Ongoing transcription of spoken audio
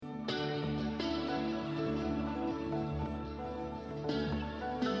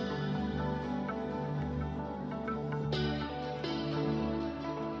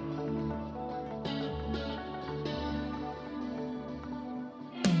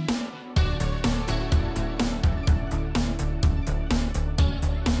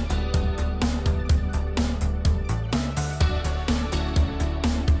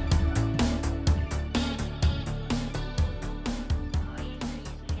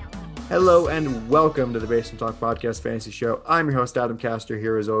Hello and welcome to the Basement Talk Podcast Fantasy Show. I'm your host, Adam Castor.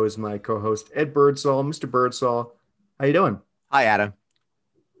 Here as always, my co-host, Ed Birdsall. Mr. Birdsall, how you doing? Hi, Adam.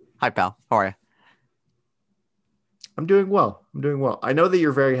 Hi, pal. How are you? I'm doing well. I know that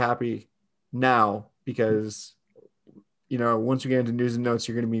you're very happy now because, once we get into news and notes,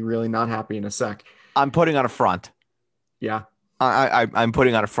 you're going to be really not happy in a sec. I'm putting on a front. Yeah. I'm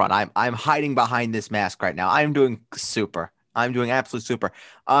putting on a front. I'm hiding behind this mask right now. I'm doing super. I'm doing absolute super.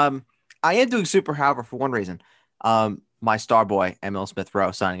 I am doing super, however, for one reason. My star boy, Emil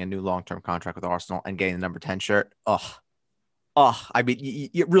Smith-Rowe, signing a new long-term contract with Arsenal and getting the number 10 shirt. I mean,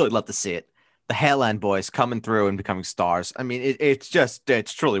 you really love to see it. The Haaland boys coming through and becoming stars. I mean, it's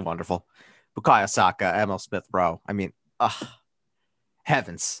truly wonderful. Bukayo Saka, Emil Smith-Rowe. I mean,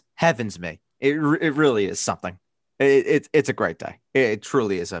 heavens me. It really is something. It's a great day. It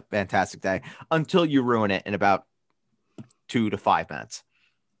truly is a fantastic day until you ruin it in about 2 to 5 minutes.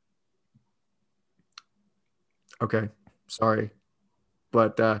 Okay. Sorry.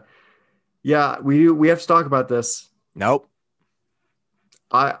 But yeah, we have to talk about this. Nope.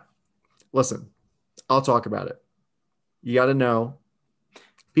 Listen, I'll talk about it. You got to know.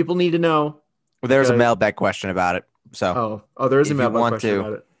 People need to know. Well, there's a mailbag question about it. So there is a mailbag question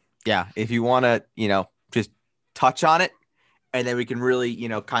about it. Yeah, if you want to, just touch on it, and then we can really,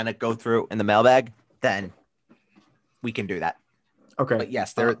 kind of go through in the mailbag, then we can do that. Okay. But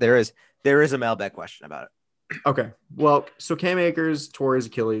yes, there is a mailbag question about it. Okay. Well, so Cam Akers tore his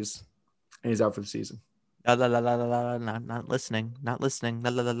Achilles, and he's out for the season. Not listening.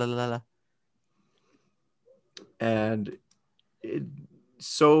 And it's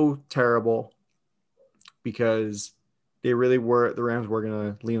so terrible because the Rams were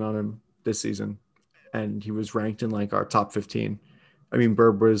going to lean on him this season, and he was ranked in like our top 15. I mean,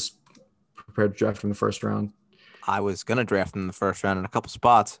 Bird was prepared to draft him in the first round. I was going to draft him in the first round in a couple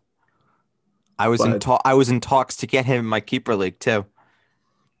spots. I was in talks to get him in my keeper league too.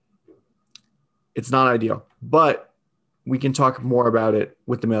 It's not ideal, but we can talk more about it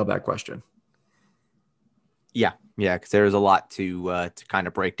with the mailbag question. Yeah, because there's a lot to kind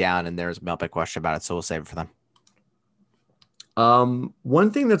of break down, and there's a mailbag question about it, so we'll save it for them. One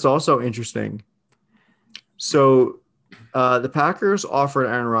thing that's also interesting. So the Packers offered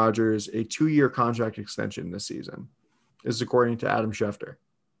Aaron Rodgers a 2-year contract extension this season. This is according to Adam Schefter.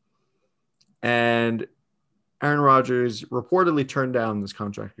 And Aaron Rodgers reportedly turned down this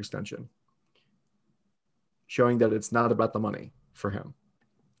contract extension, showing that it's not about the money for him.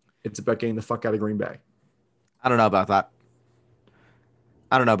 It's about getting the fuck out of Green Bay. I don't know about that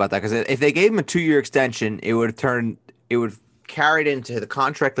because if they gave him a 2-year extension, it would carry it into the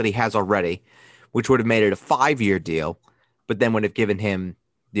contract that he has already, which would have made it a 5-year deal, but then would have given him,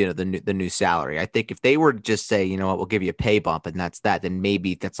 the new salary. I think if they were to just say, you know what, we'll give you a pay bump and that's that, then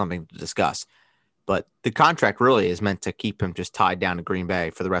maybe that's something to discuss. But the contract really is meant to keep him just tied down to Green Bay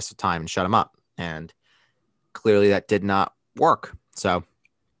for the rest of the time and shut him up. And clearly that did not work. So,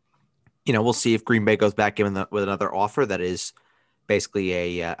 we'll see if Green Bay goes back with another offer that is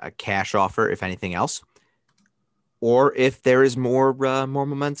basically a cash offer, if anything else, or if there is more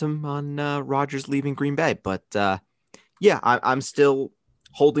momentum on Rodgers leaving Green Bay. But I'm still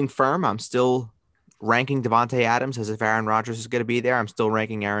holding firm. I'm still ranking Devontae Adams as if Aaron Rodgers is going to be there. I'm still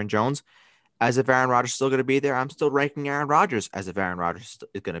ranking Aaron Jones as if Aaron Rodgers is still going to be there. I'm still ranking Aaron Rodgers as if Aaron Rodgers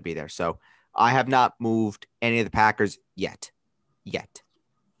is going to be there. So I have not moved any of the Packers yet.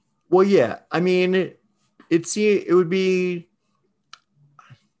 Well, yeah. I mean, it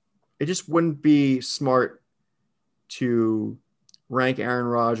just wouldn't be smart to rank Aaron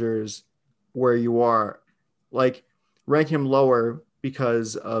Rodgers where you are. Like, rank him lower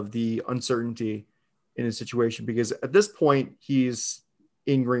because of the uncertainty in his situation. Because at this point, he's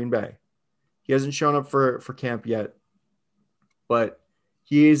in Green Bay. He hasn't shown up for camp yet, but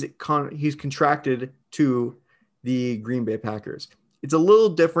he's contracted to the Green Bay Packers. It's a little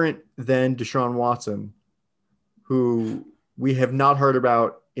different than Deshaun Watson, who we have not heard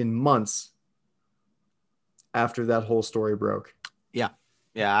about in months after that whole story broke. Yeah.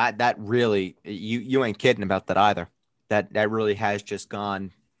 That really, you ain't kidding about that either. That really has just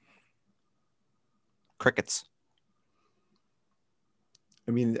gone crickets.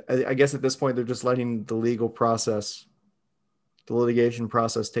 I mean, I guess at this point, they're just letting the litigation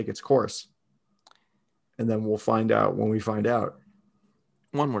process take its course. And then we'll find out when we find out.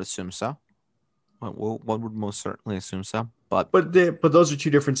 One would assume so. One would most certainly assume so. But those are two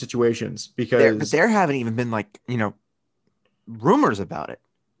different situations because there haven't even been rumors about it.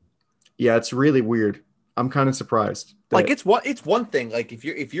 Yeah, it's really weird. I'm kind of surprised. It's one thing. Like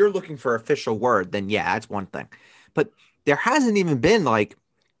if you're looking for official word, then yeah, it's one thing. But there hasn't even been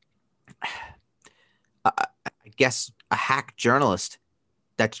guess, a hack journalist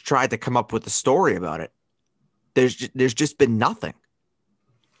that's tried to come up with a story about it. There's just been nothing.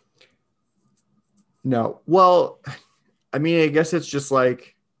 No. Well, I mean, I guess it's just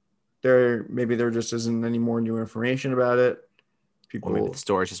like there just isn't any more new information about it. Or maybe the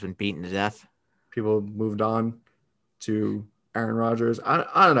story's just been beaten to death. People moved on to Aaron Rodgers.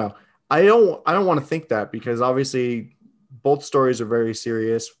 I don't know. I don't want to think that, because obviously both stories are very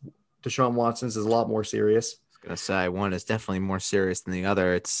serious. Deshaun Watson's is a lot more serious. I was gonna say one is definitely more serious than the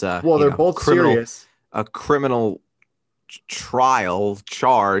other. It's well, they're both serious. A criminal trial,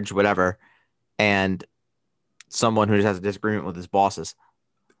 charge, whatever, and someone who just has a disagreement with his bosses.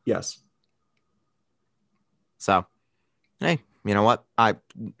 Yes. So, hey, you know what?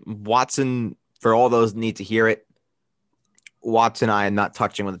 Watson, for all those need to hear it, Watson, I am not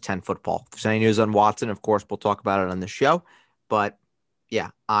touching with a 10-foot pole. If there's any news on Watson, of course, we'll talk about it on the show. But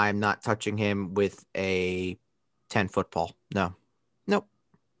yeah, I'm not touching him with a 10-foot pole. No. Nope.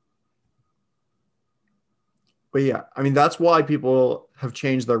 But yeah, I mean, that's why people have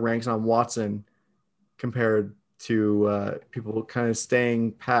changed their ranks on Watson compared to people kind of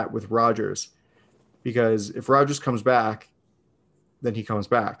staying pat with Rodgers. Because if Rodgers comes back, then he comes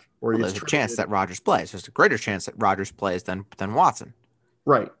back. Or there's a chance that Rodgers plays. There's a greater chance that Rodgers plays than Watson.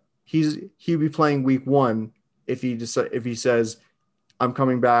 Right. He'd be playing week 1 if he says, I'm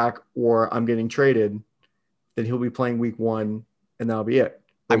coming back or I'm getting traded, then he'll be playing week 1 and that'll be it.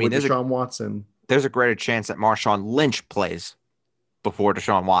 But I mean, Deshaun Watson, there's a greater chance that Marshawn Lynch plays before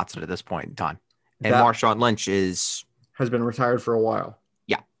Deshaun Watson at this point in time. And Marshawn Lynch has been retired for a while.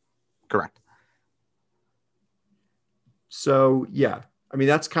 Yeah, correct. So, yeah, I mean,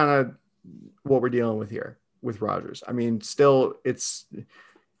 that's kind of what we're dealing with here with Rodgers. I mean, still, it's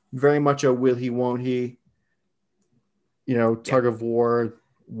very much a will he, won't he, tug of war,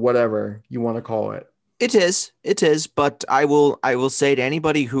 whatever you want to call it. It is. But I will say to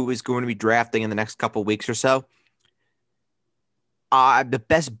anybody who is going to be drafting in the next couple of weeks or so, the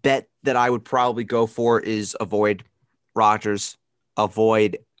best bet that I would probably go for is avoid Rodgers,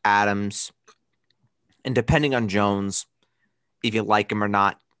 avoid Adams, and depending on Jones, if you like him or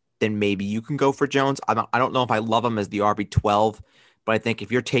not, then maybe you can go for Jones. I don't know if I love him as the RB12, but I think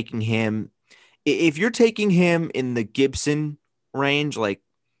if you're taking him in the Gibson range, like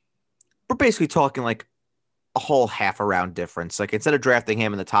we're basically talking like a whole half a round difference. Like instead of drafting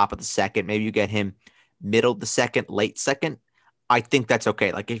him in the top of the second, maybe you get him middle of the second, late second. I think that's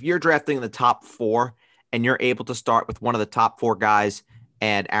okay. Like if you're drafting in the top 4 and you're able to start with one of the top 4 guys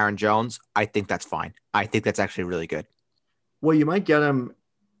and Aaron Jones, I think that's fine. I think that's actually really good. Well, you might get him.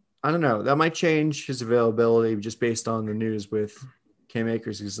 I don't know. That might change his availability just based on the news with Cam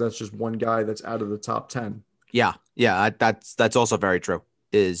Akers, because that's just one guy that's out of the top 10. Yeah. That's also very true.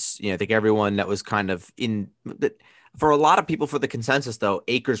 I think everyone that was kind of in for a lot of people for the consensus though,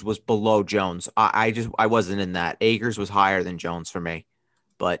 Akers was below Jones. I wasn't in that. Akers was higher than Jones for me,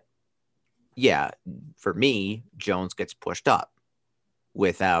 but yeah, for me, Jones gets pushed up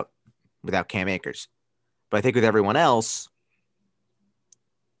without Cam Akers. But I think with everyone else,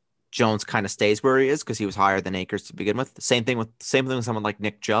 Jones kind of stays where he is because he was higher than Akers to begin with. Same thing with someone like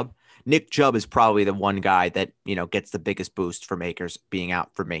Nick Chubb. Nick Chubb is probably the one guy that, gets the biggest boost from Akers being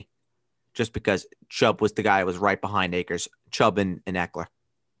out for me. Just because Chubb was the guy that was right behind Akers, Chubb and Eckler.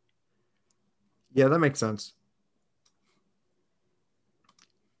 Yeah, that makes sense.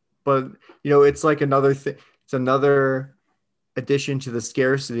 But, it's like another thing. It's another addition to the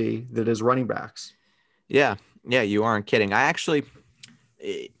scarcity that is running backs. Yeah, you aren't kidding. I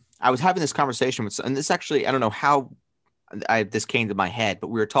was having this conversation with, and this actually, I don't know how this came to my head, but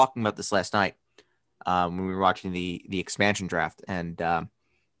we were talking about this last night when we were watching the expansion draft. And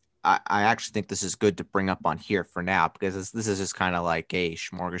I actually think this is good to bring up on here for now, because this is just kind of like a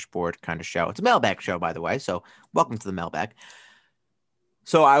smorgasbord kind of show. It's a mailbag show, by the way. So welcome to the mailbag.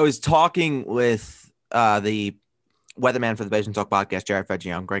 So I was talking with the weatherman for the Basement Talk podcast, Jared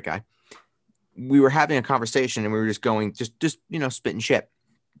Feggione, great guy. We were having a conversation and we were just going, just spitting shit.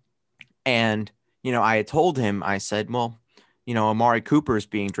 And, I had told him, I said, well, Amari Cooper is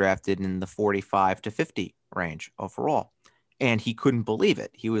being drafted in the 45 to 50 range overall. And he couldn't believe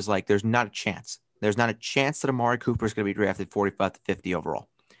it. He was like, there's not a chance. There's not a chance that Amari Cooper is going to be drafted 45 to 50 overall.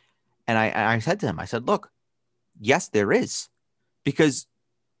 And I said to him, I said, look, yes, there is. Because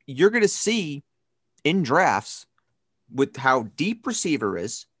you're going to see in drafts with how deep receiver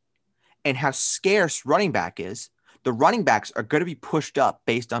is and how scarce running back is, the running backs are going to be pushed up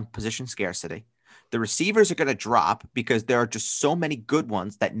based on position scarcity. The receivers are going to drop because there are just so many good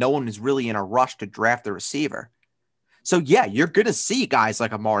ones that no one is really in a rush to draft the receiver. So, yeah, you're going to see guys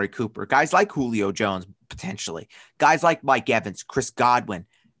like Amari Cooper, guys like Julio Jones potentially. Guys like Mike Evans, Chris Godwin,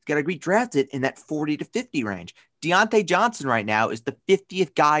 got to be drafted in that 40 to 50 range. Deontay Johnson right now is the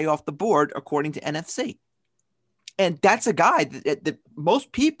 50th guy off the board, according to NFC. And that's a guy that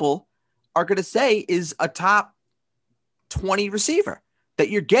most people are going to say is a top 20 receiver that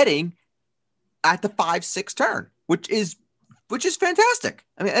you're getting at the 5-6 turn, which is fantastic.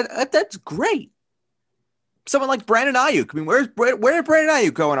 I mean, that's great. Someone like Brandon Ayuk. I mean, where did Brandon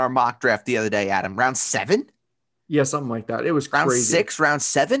Ayuk go in our mock draft the other day, Adam? Round 7? Yeah, something like that. It was round crazy. 6, round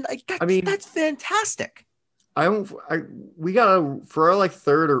 7. That's fantastic. We got for our like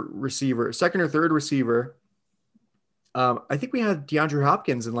second or third receiver. I think we had DeAndre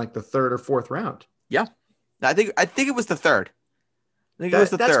Hopkins in like the 3rd or 4th round. Yeah, I think it was the 3rd.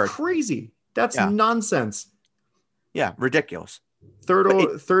 That's crazy. That's nonsense. Yeah, ridiculous.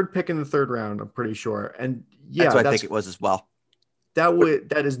 Third pick in the 3rd round, I'm pretty sure. And yeah, that's what I think it was as well.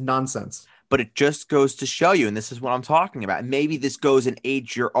 That is nonsense. But it just goes to show you, and this is what I'm talking about. Maybe this goes and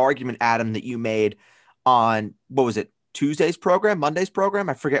aids your argument, Adam, that you made on, what was it, Monday's program?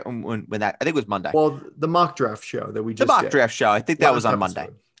 I forget when that, I think it was Monday. Well, the mock draft show that we just The mock draft show. I think that was on episode.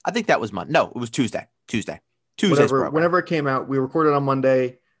 Monday. I think that was Monday. No, it was Tuesday. Tuesday's program. Whenever it came out, we recorded on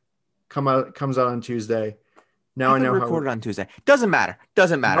Monday, comes out on Tuesday. Now I know how recorded on Tuesday. Doesn't matter.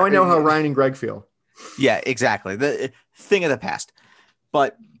 Now I know how Ryan and Greg feel. Yeah, exactly. The thing of the past.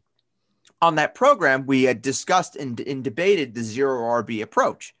 But on that program, we had discussed and debated the zero RB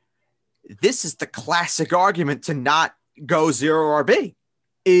approach. This is the classic argument to not go zero RB.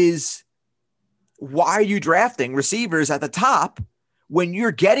 Is why are you drafting receivers at the top when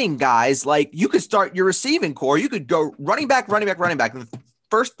you're getting guys like you could start your receiving core? You could go running back in the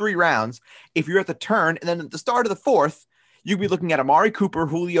first 3 rounds if you're at the turn, and then at the start of the 4th, you'd be looking at Amari Cooper,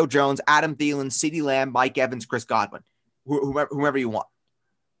 Julio Jones, Adam Thielen, CeeDee Lamb, Mike Evans, Chris Godwin, whomever you want.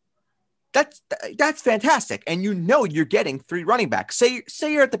 That's fantastic. And you're getting 3 running backs. Say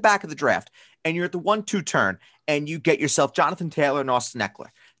you're at the back of the draft and you're at the 1-2 turn and you get yourself Jonathan Taylor and Austin Eckler.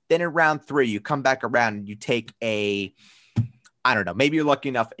 Then in round 3, you come back around and you take I don't know, maybe you're lucky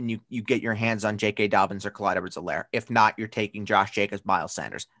enough and you get your hands on J.K. Dobbins or Clyde Edwards-Helaire. If not, you're taking Josh Jacobs, Miles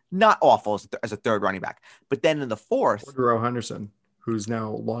Sanders. Not awful as a 3rd running back. But then in the 4th, Darrell Henderson, who's now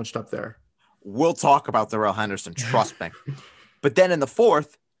launched up there. We'll talk about Darrell Henderson, trust me. But then in the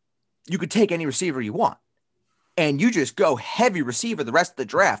 4th, you could take any receiver you want. And you just go heavy receiver the rest of the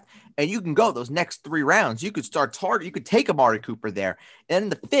draft. And you can go those next 3 rounds. You could start target. You could take Amari Cooper there. And in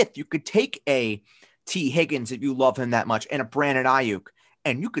the 5th, you could take a T. Higgins if you love him that much and a Brandon Ayuk.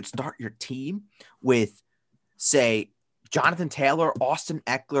 And you could start your team with, say, Jonathan Taylor, Austin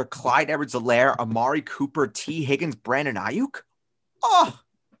Eckler, Clyde Edwards-Helaire, Amari Cooper, T. Higgins, Brandon Ayuk. Oh,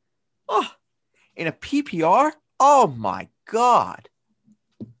 in a PPR? Oh, my God.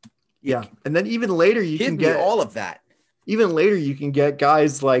 Yeah. And then even later, you can get all of that. Even later, you can get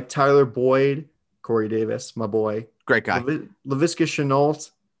guys like Tyler Boyd, Corey Davis, my boy. Great guy. Laviska Shenault.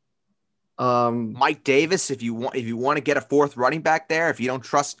 Mike Davis, if you want to get a 4th running back there, if you don't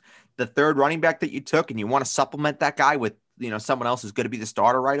trust the 3rd running back that you took and you want to supplement that guy with, someone else who's going to be the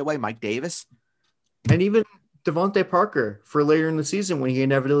starter right away, Mike Davis. And even Devontae Parker for later in the season when he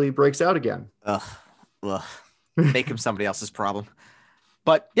inevitably breaks out again. Ugh. Make him somebody else's problem.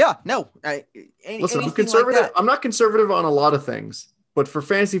 But yeah, no. Listen, I'm conservative. Like I'm not conservative on a lot of things, but for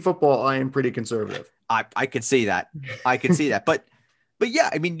fantasy football, I am pretty conservative. I could see that. But yeah,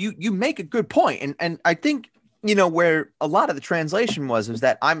 I mean, you make a good point. And I think, where a lot of the translation was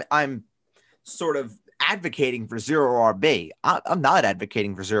that I'm sort of advocating for zero RB. I'm not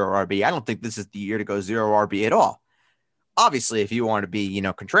advocating for zero RB. I don't think this is the year to go zero RB at all. Obviously, if you want to be,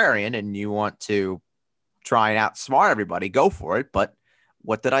 contrarian and you want to try and outsmart everybody, go for it. But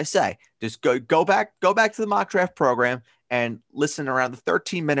what did I say? Just go back to the mock draft program and listen around the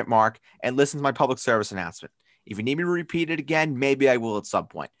 13-minute mark and listen to my public service announcement. If you need me to repeat it again, maybe I will at some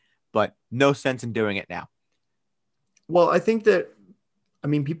point, but no sense in doing it now. Well, I think that,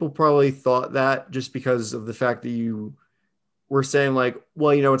 people probably thought that just because of the fact that you were saying like,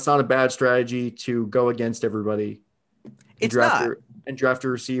 well, it's not a bad strategy to go against everybody. It's not. And draft a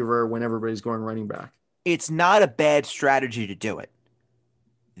receiver when everybody's going running back. It's not a bad strategy to do it.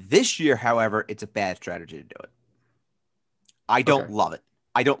 This year, however, it's a bad strategy to do it. I don't love it.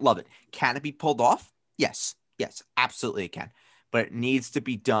 Can it be pulled off? Yes, absolutely it can. But it needs to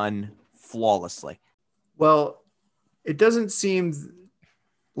be done flawlessly. Well, it doesn't seem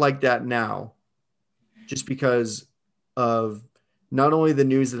like that now, just because of not only the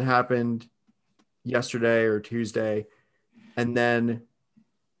news that happened yesterday or Tuesday, and then,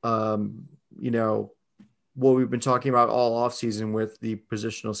 what we've been talking about all offseason with the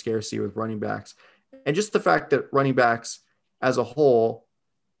positional scarcity with running backs. And just the fact that running backs as a whole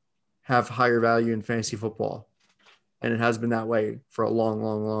have higher value in fantasy football. And it has been that way for a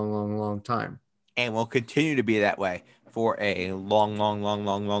long time. And will continue to be that way for a long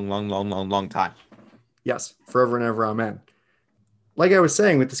time. Yes, forever and ever, amen. Like I was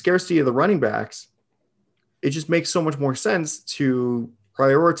saying, with the scarcity of the running backs, it just makes so much more sense to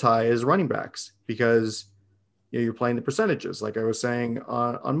prioritize running backs because you're playing the percentages, like I was saying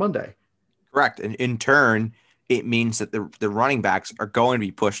on Monday. Correct. And in turn, it means that the running backs are going to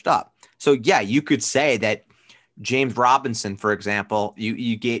be pushed up. So, yeah, you could say that James Robinson, for example,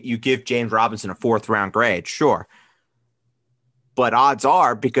 you give James Robinson a 4th-round grade, sure. But odds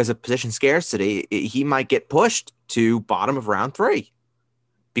are, because of position scarcity, he might get pushed to bottom of round 3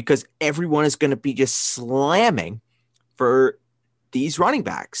 because everyone is going to be just slamming for these running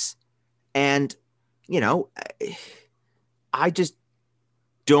backs. And, I just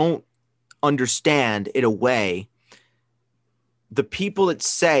don't understand in a way the people that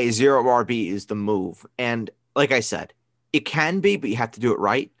say 0 RB is the move. And like I said, it can be, but you have to do it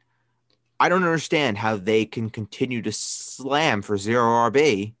right. I don't understand how they can continue to slam for 0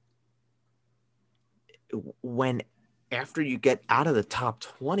 RB when after you get out of the top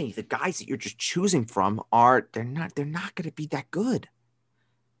 20, the guys that you're just choosing from they're not going to be that good.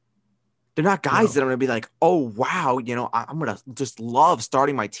 They're not guys that are going to be like, oh, wow, I'm going to just love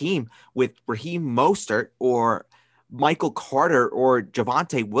starting my team with Raheem Mostert or Michael Carter or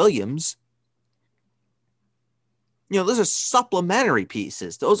Javonte Williams. Those are supplementary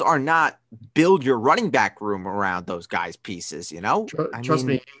pieces. Those are not build your running back room around those guys pieces, Trust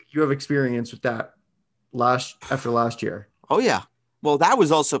me, you have experience with that after last year. Oh, yeah. Well, that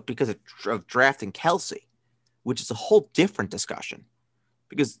was also because of drafting Kelsey, which is a whole different discussion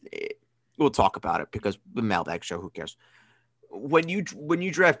because we'll talk about it because the mailbag show, who cares? When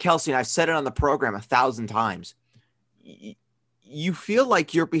you draft Kelsey, and I've said it on the program 1,000 times, you feel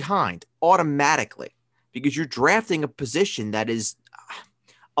like you're behind automatically because you're drafting a position that is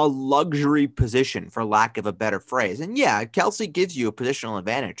a luxury position, for lack of a better phrase. And yeah, Kelsey gives you a positional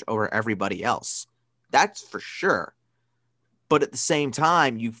advantage over everybody else. That's for sure. But at the same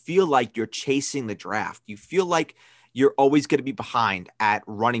time, you feel like you're chasing the draft. You feel like you're always going to be behind at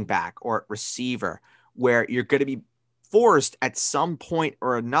running back or at receiver, where you're going to be forced at some point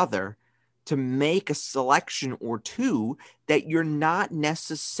or another to make a selection or two that you're not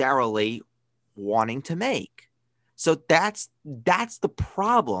necessarily wanting to make. So that's the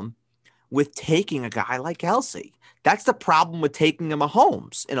problem with taking a guy like Kelsey. That's the problem with taking a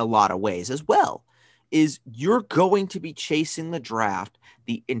Mahomes in a lot of ways as well, is you're going to be chasing the draft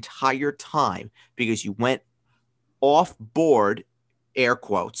the entire time because you went off board, air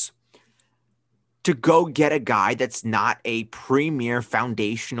quotes, to go get a guy that's not a premier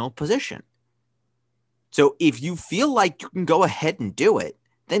foundational position. So if you feel like you can go ahead and do it,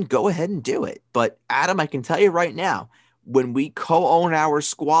 then go ahead and do it. But Adam, I can tell you right now, when we co-own our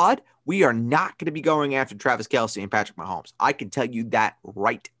squad, we are not going to be going after Travis Kelce and Patrick Mahomes. I can tell you that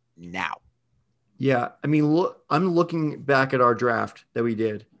right now. Yeah. I mean, look, I'm looking back at our draft that we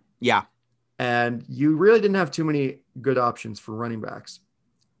did. Yeah. And you really didn't have too many good options for running backs.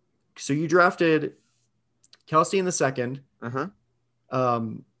 So you drafted Kelce in the second. Uh-huh. I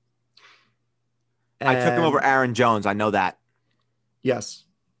took him over Aaron Jones. I know that. Yes.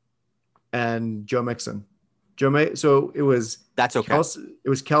 And Joe Mixon. So it was that's okay. It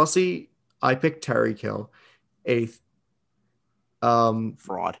was Kelce. I picked Tyreek Hill, 8th.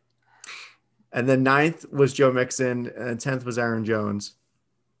 Fraud. And then 9th was Joe Mixon, and 10th was Aaron Jones.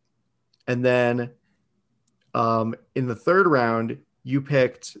 And then in the 3rd round, you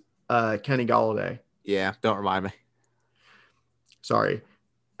picked Kenny Golladay. Yeah, don't remind me. Sorry.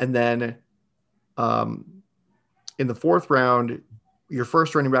 And then in the 4th round, your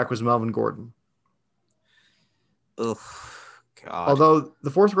first running back was Melvin Gordon. Ugh, God. Although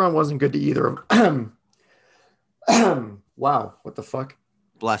the 4th round wasn't good to either of them. Wow, what the fuck?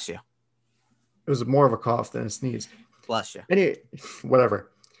 Bless you. It was more of a cough than a sneeze. Bless you. Anyway,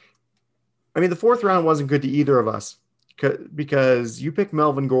 whatever. I mean, the 4th round wasn't good to either of us because you picked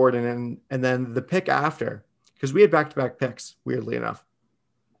Melvin Gordon and then the pick after, because we had back-to-back picks, weirdly enough.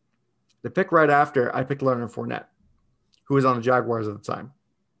 The pick right after, I picked Leonard Fournette, who was on the Jaguars at the time.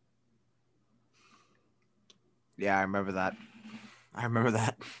 Yeah, I remember that.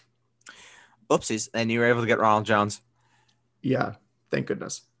 Oopsies. And you were able to get Ronald Jones. Yeah, thank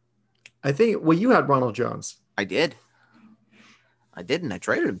goodness. I think, well, you had Ronald Jones. I did. And I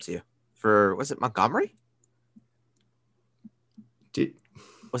traded him to you for, was it Montgomery?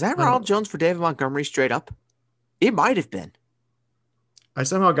 Was that Ronald Jones for David Montgomery straight up? It might have been. I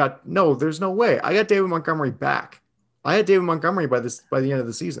somehow got no. There's no way. I got David Montgomery back. I had David Montgomery by the end of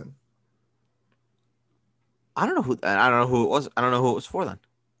the season. I don't know who. I don't know who it was. I don't know who it was for then.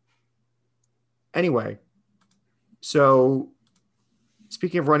 Anyway, so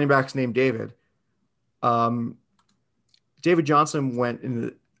speaking of running backs named David, um, David Johnson went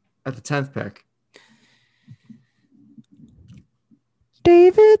at the 10th pick.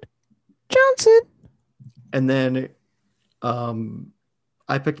 David Johnson. And then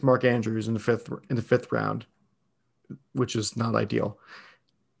I picked Mark Andrews in the fifth round, which is not ideal.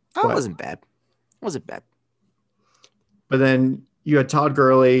 That wasn't bad. It wasn't bad. But then you had Todd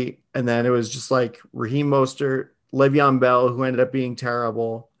Gurley, and then it was just like Raheem Mostert, Le'Veon Bell, who ended up being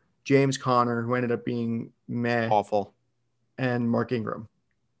terrible, James Conner, who ended up being meh, awful, and Mark Ingram.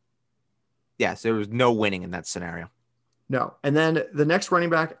 Yes, there was no winning in that scenario. No. And then the next running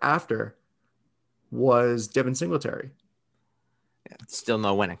back after was Devin Singletary. Yeah, still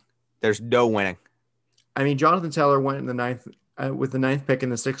no winning. There's no winning. I mean, Jonathan Taylor went in the ninth with the 9th pick in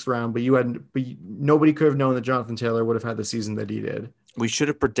the 6th round, but nobody could have known that Jonathan Taylor would have had the season that he did. We should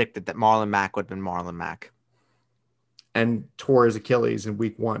have predicted that Marlon Mack would have been Marlon Mack. And tore his Achilles in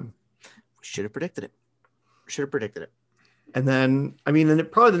week 1. We should have predicted it. And then, I mean, then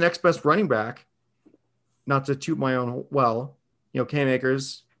probably the next best running back, not to toot my own well, Cam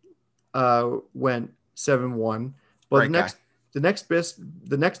Akers went 7-1. But the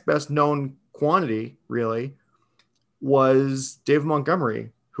next best known quantity really was David Montgomery,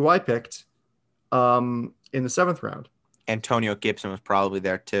 who I picked in the 7th round. Antonio Gibson was probably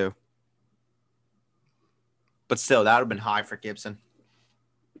there too. But still, that would have been high for Gibson.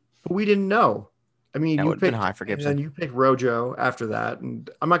 But we didn't know. I mean, that would have been high for Gibson. And then you picked Rojo after that. And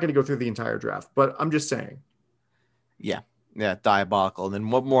I'm not going to go through the entire draft, but I'm just saying. Yeah, diabolical. And then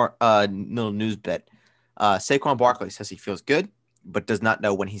one more little news bit. Saquon Barkley says he feels good, but does not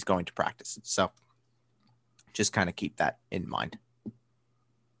know when he's going to practice. So just kind of keep that in mind.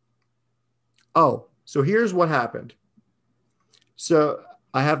 Oh, so here's what happened. So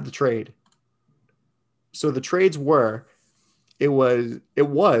I have the trade. So the trades were, it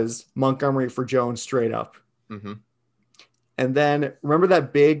was Montgomery for Jones straight up. Mm-hmm. And then remember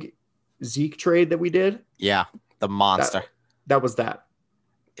that big Zeke trade that we did? Yeah, the monster. That was that.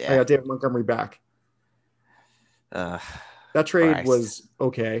 Yeah. I got David Montgomery back. That trade was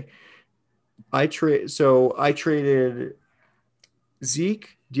okay. I traded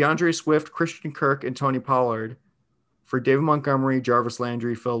Zeke, DeAndre Swift, Christian Kirk, and Tony Pollard for David Montgomery, Jarvis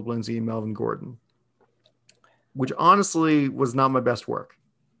Landry, Philip Lindsay, and Melvin Gordon, which honestly was not my best work.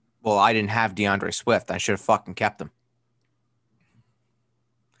 Well, I didn't have DeAndre Swift. I should have fucking kept him.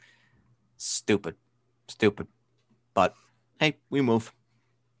 Stupid. But hey, we move.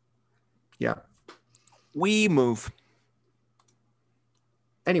 Yeah. We move.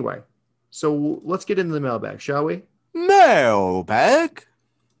 Anyway, so let's get into the mailbag, shall we? Mailbag.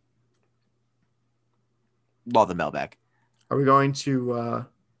 Love the mailbag. Are we going to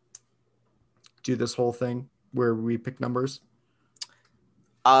do this whole thing where we pick numbers?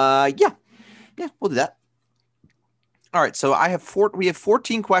 Yeah, we'll do that. All right, so we have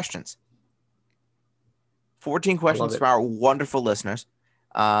 14 questions. 14 questions from our wonderful listeners.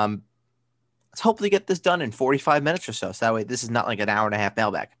 Let's hopefully get this done in 45 minutes or so. So that way this is not like an hour and a half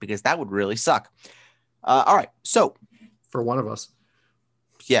mailbag, because that would really suck. All right, so for one of us.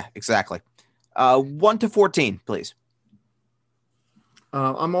 Yeah, exactly. 1 to 14, please.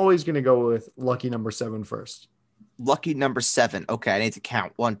 I'm always going to go with lucky number 7 first. Lucky number 7. Okay, I need to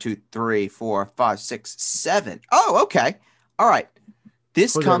count. 1, 2, 3, 4, 5, 6, 7. Oh, okay. All right.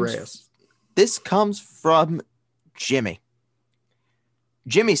 This comes from Jimmy.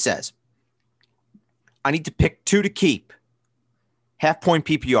 Jimmy says, I need to pick 2 to keep. Half-point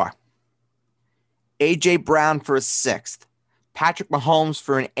PPR. A.J. Brown for a 6th. Patrick Mahomes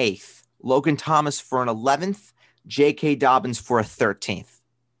for an 8th. Logan Thomas for an 11th. J.K. Dobbins for a 13th.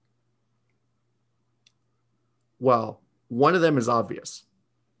 Well, one of them is obvious.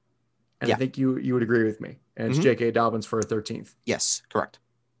 And I think you would agree with me. And it's J.K. Dobbins for a 13th. Yes, correct.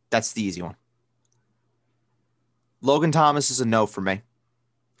 That's the easy one. Logan Thomas is a no for me.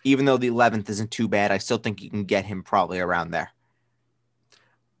 Even though the 11th isn't too bad, I still think you can get him probably around there.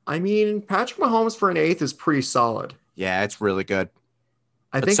 I mean, Patrick Mahomes for an 8th is pretty solid. Yeah, it's really good.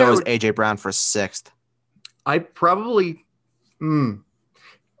 I think so is A.J. Brown for a 6th. I probably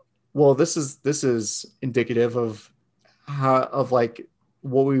well, this is indicative of like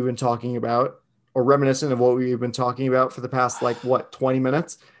what we've been talking about, or reminiscent of what we've been talking about for the past 20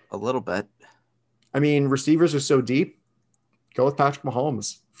 minutes. A little bit. I mean, receivers are so deep. Go with Patrick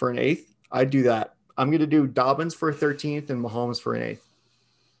Mahomes for an 8th. I'd do that. I'm going to do Dobbins for a 13th and Mahomes for an 8th.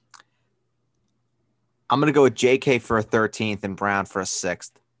 I'm gonna go with J.K. for a 13th and Brown for a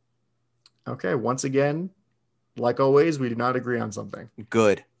 6th. Okay. Once again, like always, we do not agree on something.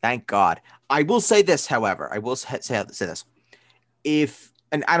 Good, thank God. I will say this, however, I will say this: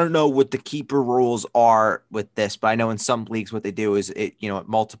 and I don't know what the keeper rules are with this, but I know in some leagues what they do is it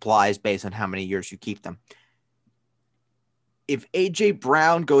multiplies based on how many years you keep them. If AJ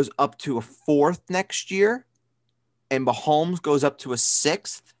Brown goes up to a 4th next year and Mahomes goes up to a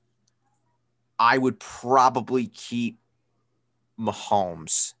 6th, I would probably keep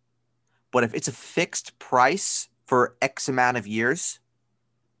Mahomes. But if it's a fixed price for X amount of years,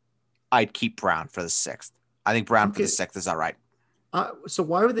 I'd keep Brown for the 6th. I think Brown for the 6th is all right. So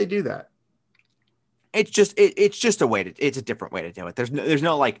why would they do that? It's just a way to, it's a different way to do it.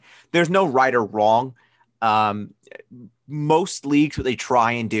 There's no right or wrong. Most leagues, what they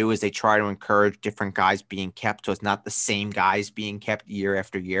try and do is they try to encourage different guys being kept, so it's not the same guys being kept year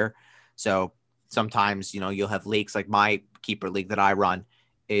after year. So sometimes you'll have leagues like my keeper league that I run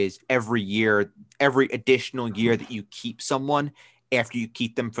is every additional year that you keep someone, after you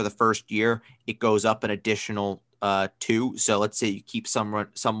keep them for the first year, it goes up an additional 2. So let's say you keep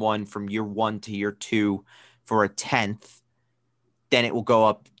someone from year 1 to year 2 for a 10th, then it will go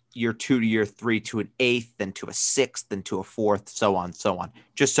up year 2 to year 3 to an 8th, then to a 6th, then to a 4th, so on,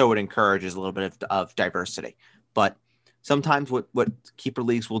 just so it encourages a little bit of diversity. But sometimes what keeper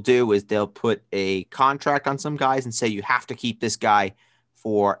leagues will do is they'll put a contract on some guys and say you have to keep this guy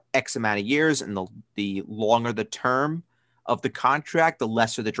for X amount of years, and the longer the term of the contract, the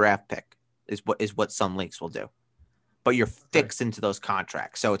lesser the draft pick is what some leagues will do. But you're fixed into those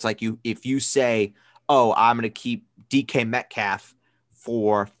contracts. So it's like if you say, oh, I'm going to keep DK Metcalf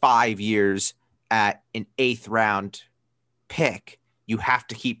for 5 years at an 8th round pick, you have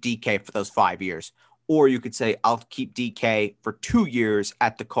to keep DK for those 5 years. Or you could say, I'll keep DK for 2 years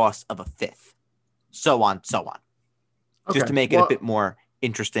at the cost of a 5th. So on. Okay. Just to make it a bit more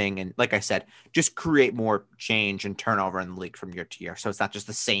interesting. And like I said, just create more change and turnover in the league from year to year. So it's not just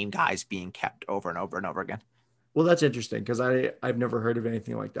the same guys being kept over and over and over again. Well, that's interesting because I've never heard of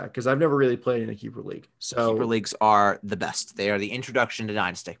anything like that because I've never really played in a keeper league. So keeper leagues are the best. They are the introduction to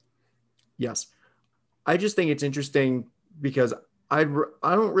Dynasty. Yes. I just think it's interesting because I'm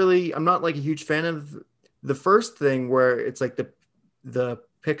not like a huge fan of the first thing where it's like the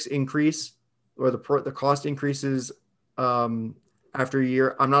picks increase or the cost increases after a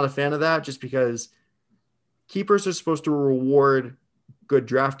year. I'm not a fan of that just because keepers are supposed to reward good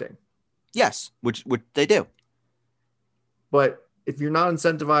drafting. Yes, which they do. But if you're not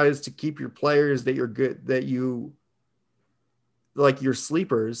incentivized to keep your players that you're good, that you like your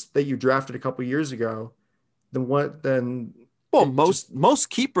sleepers that you drafted a couple years ago, then what? Then well, most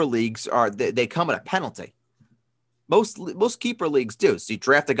keeper leagues they come at a penalty. Most keeper leagues do. So you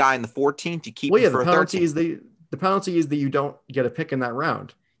draft a guy in the 14th, you keep him for a 13th. The penalty is that you don't get a pick in that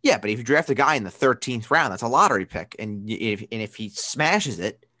round. Yeah, but if you draft a guy in the 13th round, that's a lottery pick, and if he smashes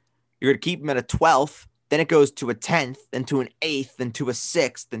it, you're going to keep him at a 12th. Then it goes to a 10th, then to an 8th, then to a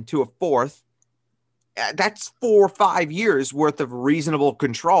 6th, then to a 4th. That's 4 or 5 years worth of reasonable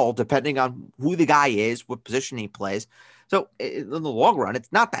control, depending on who the guy is, what position he plays. So in the long run,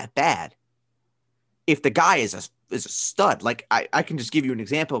 it's not that bad. If the guy is a stud, like I can just give you an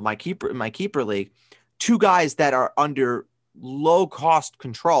example of in my keeper league. 2 guys that are under low cost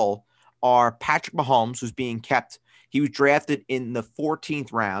control are Patrick Mahomes, who's being kept. He was drafted in the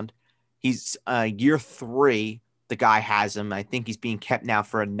 14th round. He's year 3. The guy has him. I think he's being kept now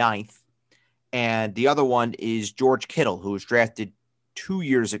for a 9th. And the other one is George Kittle, who was drafted 2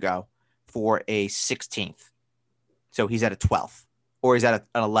 years ago for a 16th. So he's at a 12th, or he's at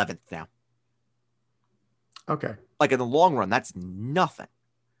an 11th now. Okay. Like in the long run, that's nothing.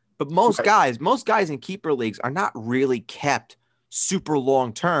 But most guys in keeper leagues are not really kept super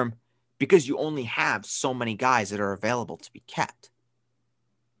long term because you only have so many guys that are available to be kept.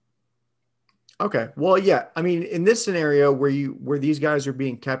 Okay. Well, yeah. I mean, in this scenario where these guys are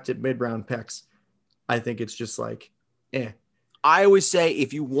being kept at mid-round picks, I think it's just like, I always say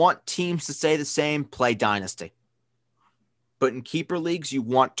if you want teams to stay the same, play Dynasty. But in keeper leagues, you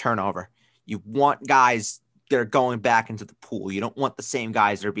want turnover. You want guys that are going back into the pool. You don't want the same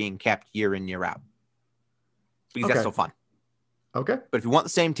guys that are being kept year in, year out. Because that's so fun. Okay. But if you want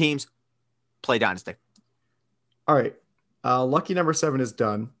the same teams, play Dynasty. All right. Lucky number 7 is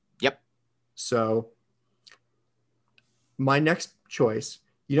done. Yep. So my next choice,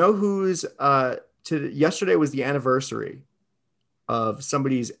 who's yesterday was the anniversary of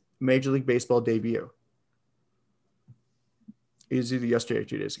somebody's Major League Baseball debut. It was either yesterday or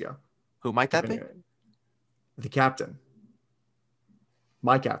 2 days ago. Who might that be? The captain.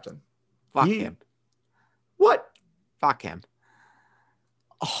 My captain. Fuck him. What? Fuck him.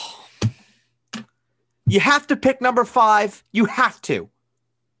 Oh. You have to pick number 5. You have to.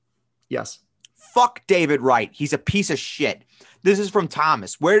 Yes. Fuck David Wright. He's a piece of shit. This is from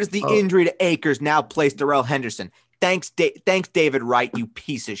Thomas. Where does the injury to Akers now place Darrell Henderson? Thanks, David Wright, you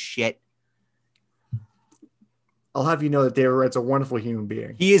piece of shit. I'll have you know that David Wright's a wonderful human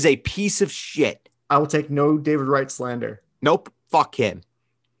being. He is a piece of shit. I will take no David Wright slander. Nope. Fuck him.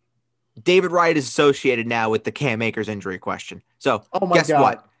 David Wright is associated now with the Cam Akers injury question. So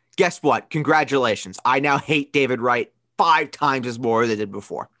Guess what? Congratulations. I now hate David Wright 5 times as more than I did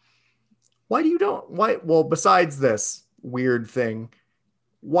before. Why do you don't? Why? Well, besides this weird thing,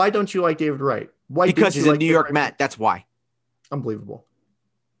 why don't you like David Wright? Why? Because he's a New York Met. That's why. Unbelievable.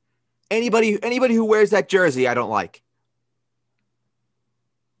 Anybody who wears that jersey, I don't like.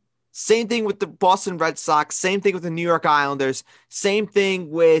 Same thing with the Boston Red Sox. Same thing with the New York Islanders. Same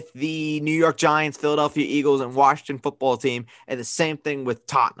thing with the New York Giants, Philadelphia Eagles, and Washington football team. And the same thing with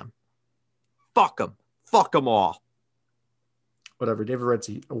Tottenham. Fuck them. Fuck them all. Whatever. David Wright's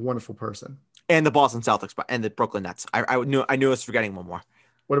a wonderful person. And the Boston Celtics and the Brooklyn Nets. I knew I was forgetting one more.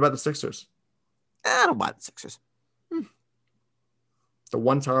 What about the Sixers? I don't buy the Sixers. The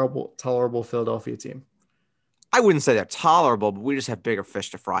one tolerable Philadelphia team. I wouldn't say they're tolerable, but we just have bigger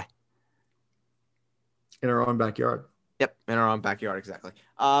fish to fry. In our own backyard. Yep, in our own backyard, exactly.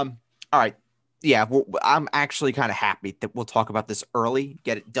 All right. Yeah, I'm actually kind of happy that we'll talk about this early,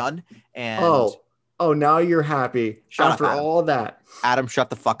 get it done. And oh, now you're happy after all that. Adam,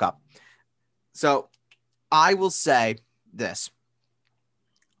 shut the fuck up. So I will say this.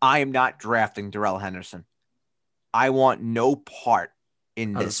 I am not drafting Darrell Henderson. I want no part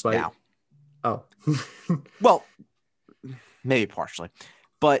in this now. Oh. Well, maybe partially.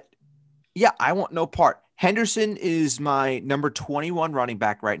 But yeah, I want no part. Henderson is my number 21 running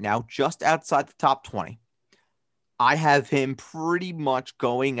back right now, just outside the top 20. I have him pretty much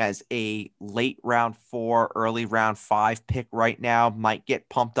going as a late round 4, early round 5 pick right now. Might get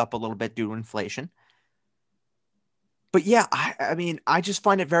pumped up a little bit due to inflation. But yeah, I mean, I just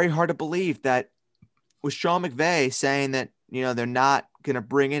find it very hard to believe that with Sean McVay saying that, they're not going to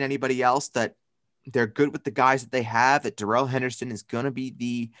bring in anybody else, that they're good with the guys that they have, that Darrell Henderson is going to be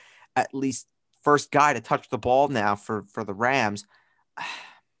the at least first guy to touch the ball now for the Rams.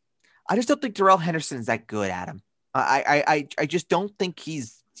 I just don't think Darrell Henderson is that good, Adam. I just don't think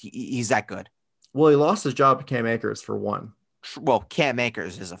he's that good. Well, he lost his job to Cam Akers for one. Well, Cam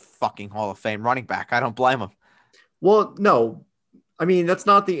Akers is a fucking Hall of Fame running back. I don't blame him. Well, no. I mean, that's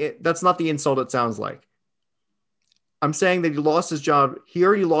not the insult it sounds like. I'm saying that he lost his job. He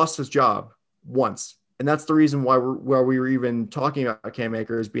already lost his job once. And that's the reason why we were even talking about Cam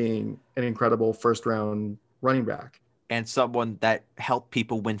Akers being an incredible first-round running back. And someone that helped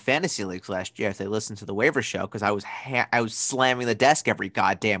people win fantasy leagues last year if they listened to the waiver show, because I was slamming the desk every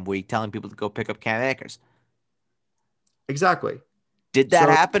goddamn week telling people to go pick up Cam Akers. Exactly. Did that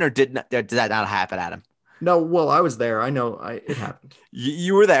happen or did that not happen, Adam? No, well, I was there. I know it happened.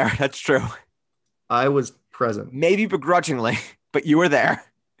 You were there. That's true. I was present. Maybe begrudgingly, but you were there.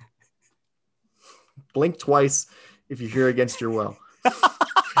 Blink twice if you're here against your will.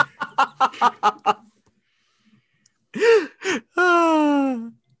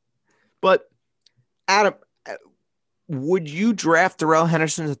 But Adam, would you draft Darrell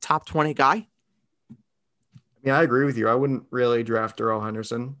Henderson as a top 20 guy? Yeah, I agree with you. I wouldn't really draft Darrell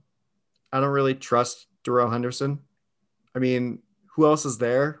Henderson. I don't really trust Darrell Henderson. I mean, who else is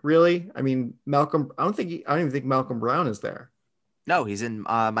there, really? I mean, Malcolm. I don't even think Malcolm Brown is there. No, he's in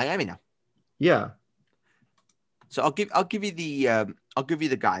Miami now. Yeah. So I'll give you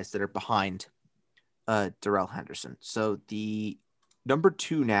the guys that are behind Darrell Henderson. So the number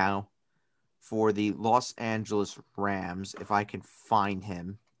 2 now for the Los Angeles Rams, if I can find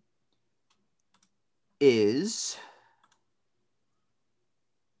him, is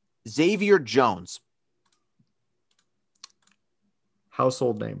Xavier Jones.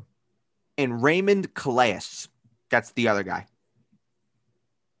 Household name. And Raymond Calais. That's the other guy.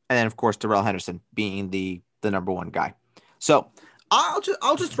 And then, of course, Darrell Henderson being the number 1 guy. So I'll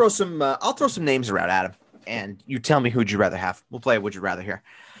just throw some names around, Adam, and you tell me who'd you rather have. We'll play Would You Rather here.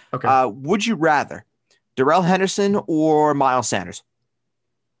 Okay. Would you rather Darrell Henderson or Miles Sanders?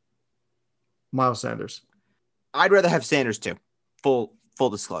 Miles Sanders. I'd rather have Sanders too. Full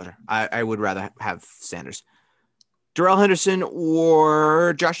disclosure. I would rather have Sanders. Darrell Henderson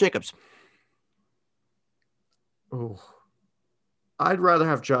or Josh Jacobs? Oh, I'd rather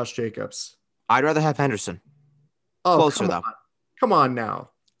have Josh Jacobs. I'd rather have Henderson. Oh, closer though. Come on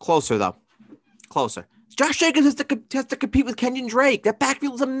now. Closer though. Closer. Josh Jacobs has to compete with Kenyon Drake. That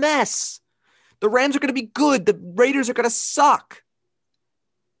backfield is a mess. The Rams are going to be good. The Raiders are going to suck.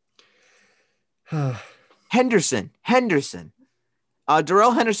 Henderson.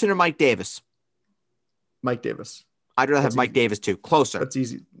 Darrell Henderson or Mike Davis? Mike Davis. I'd rather have That's Mike easy. Davis too. Closer. That's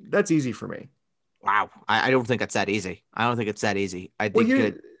easy. That's easy for me. Wow. I don't think it's that easy. I Well,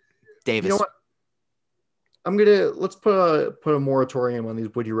 think Davis. You know what? Let's put a moratorium on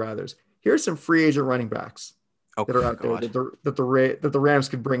these would you rather's. Here's some free agent running backs Oh, that are out there God. that the Rams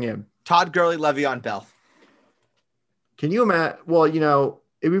could bring in. Todd Gurley, Le'Veon Bell. Can you imagine? Well,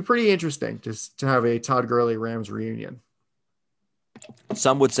 it'd be pretty interesting to have a Todd Gurley Rams reunion.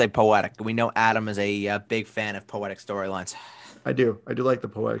 Some would say poetic. We know Adam is a big fan of poetic storylines. I do like the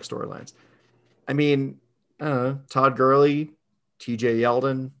poetic storylines. I mean, Todd Gurley, TJ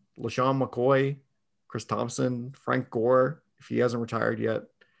Yeldon, LaShawn McCoy, Chris Thompson, Frank Gore, if he hasn't retired yet.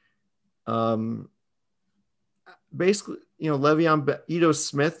 Basically, Ito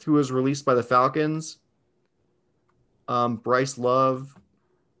Smith, who was released by the Falcons. Bryce Love.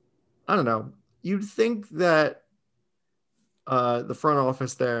 I don't know. You'd think that the front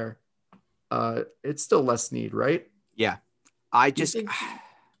office there, it's still Les Snead, right? Yeah. You think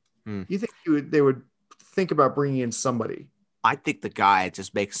they would think about bringing in somebody? I think the guy it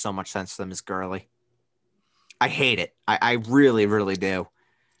just makes so much sense to them is Gurley. I hate it. I really, really do.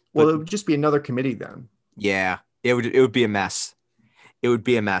 Well, it would just be another committee then. Yeah, it would be a mess. It would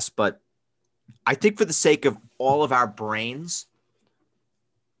be a mess. But I think for the sake of all of our brains,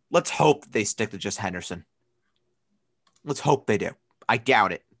 let's hope they stick to just Henderson. Let's hope they do. I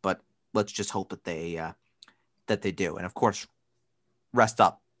doubt it, but let's just hope that they do. And of course, rest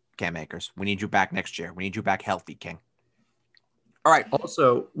up, Cam Akers. We need you back next year. We need you back healthy, King. All right.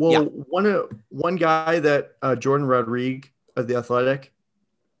 Also, one guy that Jordan Rodriguez of The Athletic,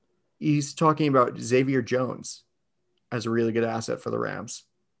 he's talking about Xavier Jones as a really good asset for the Rams.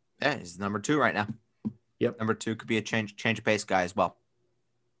 Yeah, he's number 2 right now. Yep. Number 2 could be a change of pace guy as well.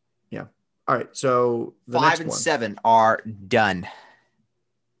 Yeah. All right. So the 5 next and one. 7 are done.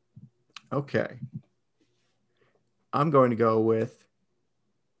 Okay. I'm going to go with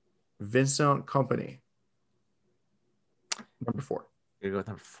Vincent Kompany. Number 4. You're gonna go with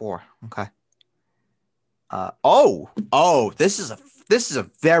number 4. Okay. This is a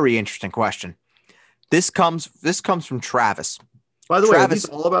very interesting question. This comes from Travis. By the way, are these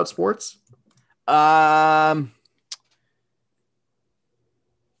all about sports? There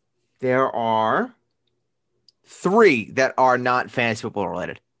are 3 that are not fantasy football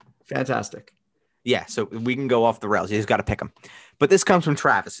related. Fantastic. Yeah, so we can go off the rails. You just got to pick them. But this comes from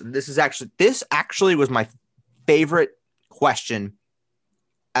Travis, and this actually was my favorite question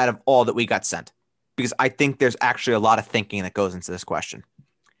out of all that we got sent, because I think there's actually a lot of thinking that goes into this question.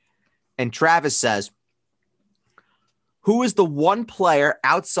 And Travis says, who is the one player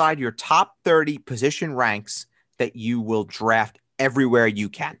outside your top 30 position ranks that you will draft everywhere you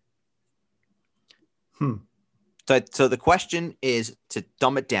can? So the question is, to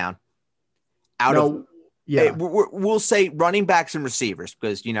dumb it down, we'll say running backs and receivers,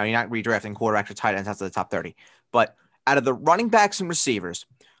 because you're not redrafting quarterbacks or tight ends outside the top 30. But out of the running backs and receivers,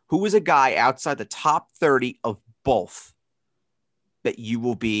 who is a guy outside the top 30 of both that you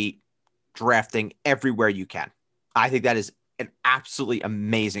will be drafting everywhere you can? I think that is an absolutely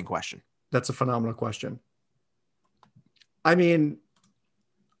amazing question. That's a phenomenal question. I mean,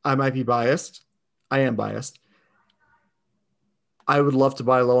 I might be biased. I am biased. I would love to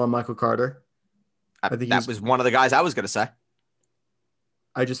buy low on Michael Carter. I think that was one of the guys I was going to say.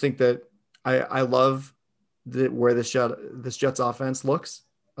 I just think that I love where this Jets offense looks.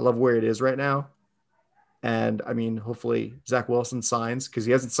 I love where it is right now. And I mean, hopefully Zach Wilson signs, because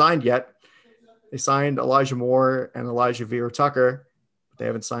he hasn't signed yet. They signed Elijah Moore and Elijah Vera-Tucker. They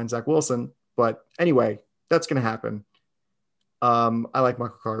haven't signed Zach Wilson. But anyway, that's going to happen. I like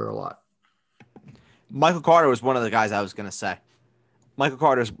Michael Carter a lot. Michael Carter was one of the guys I was going to say. Michael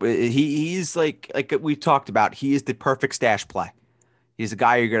Carter's he's like we've talked about. He is the perfect stash play. He's a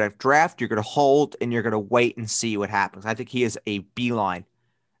guy you're going to draft, you're going to hold, and you're going to wait and see what happens. I think he is a beeline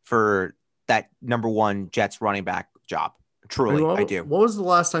for that number 1 Jets running back job. Truly, I do. What was the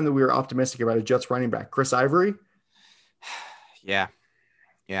last time that we were optimistic about a Jets running back? Chris Ivory? Yeah.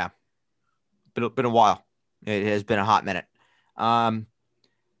 Been a while. It has been a hot minute. I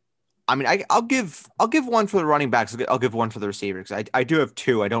mean, I'll give one for the running backs. I'll give one for the receivers. I do have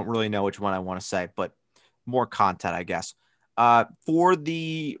 2. I don't really know which one I want to say, but more content, I guess. For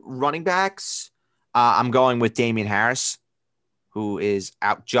the running backs, I'm going with Damian Harris, who is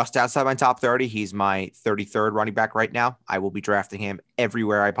just outside my top 30. He's my 33rd running back right now. I will be drafting him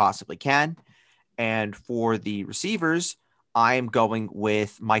everywhere I possibly can. And for the receivers, I am going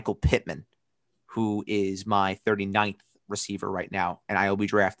with Michael Pittman, who is my 39th receiver right now, and I will be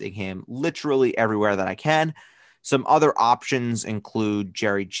drafting him literally everywhere that I can. Some other options include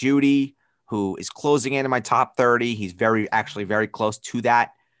Jerry Jeudy, who is closing in my top 30. He's actually very close to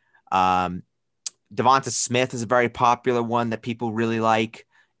that. Devonta Smith is a very popular one that people really like.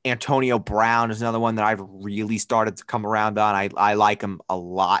 Antonio Brown is another one that I've really started to come around on. I like him a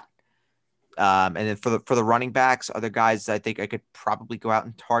lot. And then for the running backs, other guys I think I could probably go out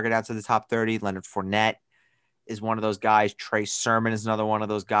and target out to the top 30. Leonard Fournette is one of those guys. Trey Sermon is another one of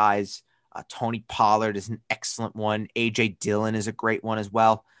those guys. Tony Pollard is an excellent one. AJ Dillon is a great one as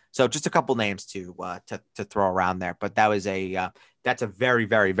well. So just a couple names to throw around there. But that was that's a very,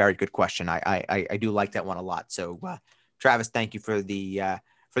 very, very good question. I do like that one a lot. So Travis, thank you for the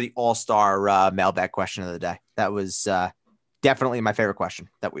all-star mailbag question of the day. That was definitely my favorite question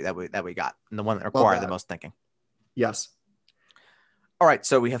that we got, and the one that required the most thinking. Yes. All right,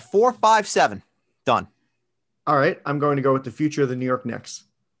 so we have 4, 5, 7 done. All right, I'm going to go with the future of the New York Knicks,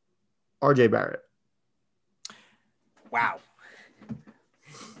 RJ Barrett. Wow.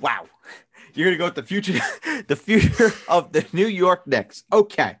 You're gonna go with the future of the New York Knicks.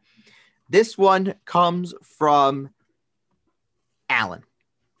 Okay, this one comes from Alan.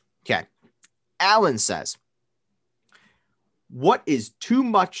 Okay, Alan says, what is too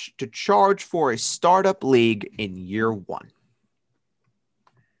much to charge for a startup league in year one?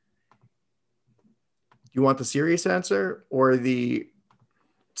 You want the serious answer or the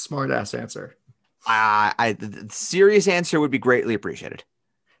smart ass answer? The serious answer would be greatly appreciated.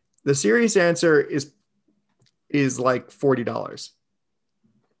 The serious answer is like $40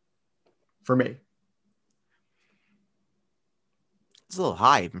 for me. It's a little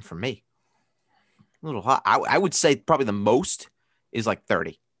high even for me. A little high. I would say probably the most is like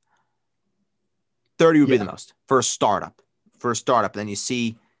 30. 30 would be the most for a startup. Then you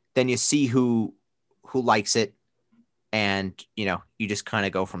see who likes it, and you just kind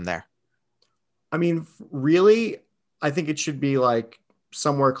of go from there. I mean, really, I think it should be like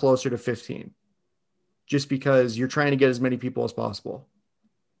somewhere closer to 15, just because you're trying to get as many people as possible.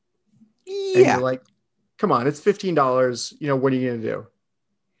 Yeah. And you're like, come on, it's $15. What are you going to do?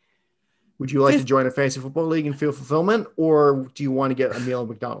 Would you like to join a fantasy football league and feel fulfillment, or do you want to get a meal at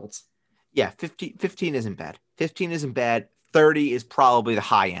McDonald's? Yeah, 15 isn't bad. 15 isn't bad. 30 is probably the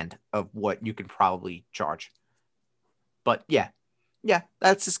high end of what you can probably charge. But yeah,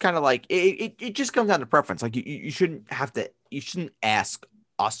 that's just kind of like it just comes down to preference. Like you shouldn't ask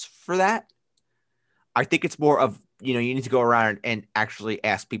us for that. I think it's more of, you need to go around and actually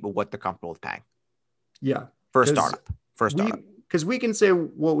ask people what they're comfortable with paying. Yeah. For a startup. Because we can say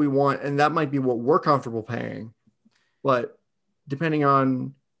what we want, and that might be what we're comfortable paying. But depending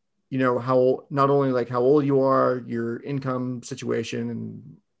on, how not only like how old you are, your income situation,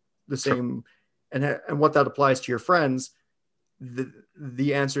 and the same, and what that applies to your friends,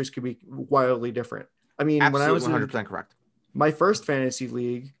 the answers could be wildly different. I mean, absolutely, when I was 100% correct. My first fantasy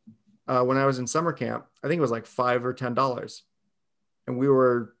league, when I was in summer camp, I think it was like $5 or $10, and we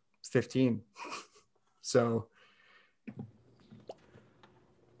were 15. So,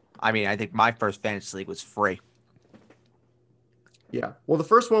 I mean, I think my first fantasy league was free. Yeah. Well, the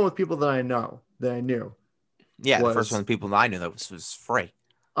first one with people that I knew. Yeah, the first one with people that I knew that was free.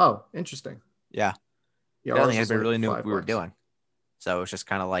 Oh, interesting. Yeah. I don't think anybody really knew what we were doing. So it was just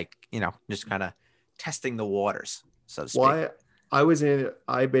kind of like, just kind of testing the waters, so to speak. Well,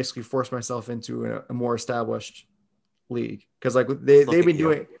 I basically forced myself into a more established league, because like they've been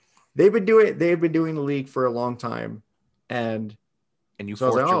doing the league for a long time, and you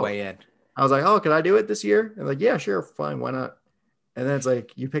forced your way in. I was like, oh, can I do it this year? And like, yeah, sure, fine, why not? And then it's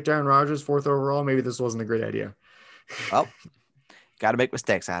like, you picked Aaron Rodgers 4th overall. Maybe this wasn't a great idea. Well, got to make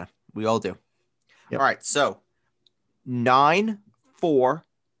mistakes, Adam. We all do. Yep. All right, so 9, 4,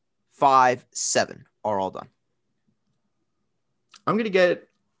 5, 7 are all done.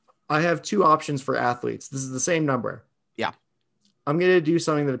 I have 2 options for athletes. This is the same number. Yeah. I'm going to do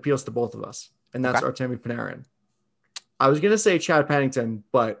something that appeals to both of us, and that's Artemi Panarin. I was going to say Chad Pennington,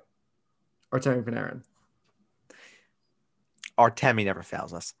 but Artemi Panarin. Artemi never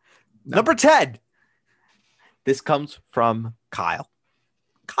fails us. No. Number 10. This comes from Kyle.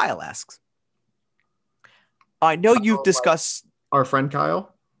 Kyle asks, I know you've discussed... Our friend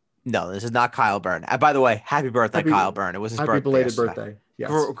Kyle? No, this is not Kyle Byrne. And by the way, happy birthday, Kyle Byrne. It was his birthday. Happy belated birthday.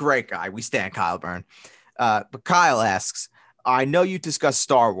 Yes. Great guy. We stand Kyle Byrne. But Kyle asks, I know you discussed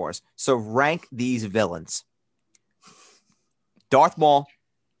Star Wars, so rank these villains. Darth Maul,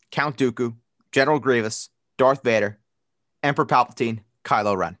 Count Dooku, General Grievous, Darth Vader, Emperor Palpatine,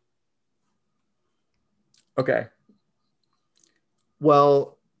 Kylo Ren. Okay.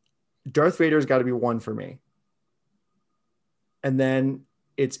 Well, Darth Vader's got to be 1 for me. And then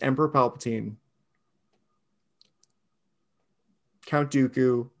it's Emperor Palpatine, Count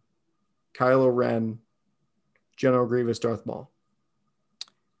Dooku, Kylo Ren, General Grievous, Darth Maul.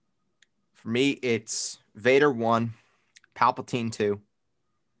 For me, it's Vader 1, Palpatine 2,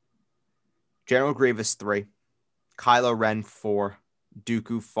 General Grievous 3, Kylo Ren 4,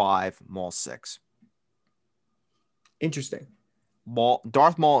 Dooku 5, Maul 6. Interesting.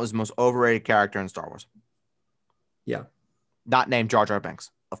 Darth Maul is the most overrated character in Star Wars. Yeah. Not named Jar Jar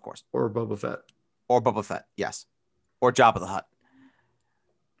Binks, of course. Or Boba Fett. Or Boba Fett, yes. Or Jabba the Hutt.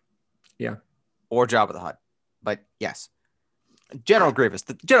 Yeah. Or Jabba the Hutt. But yes. General Grievous.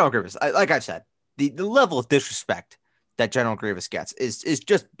 Like I said, the level of disrespect that General Grievous gets is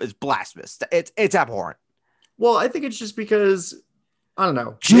blasphemous. It's abhorrent. Well, I think it's just because, I don't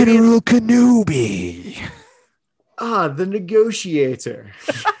know. General Kenobi. The negotiator.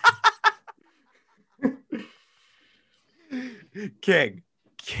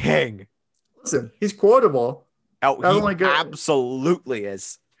 King. Listen, he's quotable. Oh, he absolutely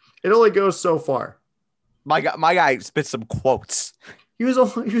is. It only goes so far. My guy spit some quotes. He was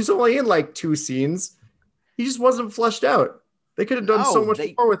only in like 2 scenes. He just wasn't fleshed out. They could have done so much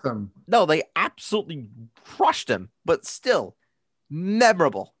more with him. No, they absolutely crushed him, but still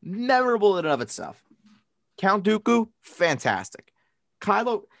memorable in and of itself. Count Dooku, fantastic.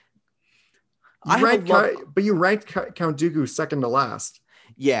 Kylo, you ranked Count Dooku second to last.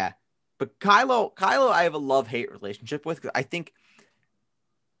 Yeah, but Kylo, I have a love-hate relationship with, because I think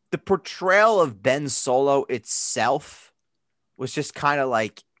the portrayal of Ben Solo itself was just kind of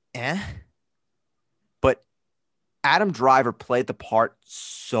like, but Adam Driver played the part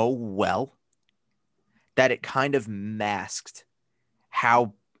so well that it kind of masked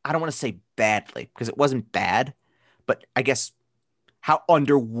how, I don't want to say badly, because it wasn't bad, but I guess how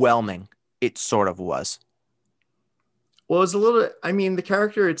underwhelming it sort of was. Well, it's a little, I mean, the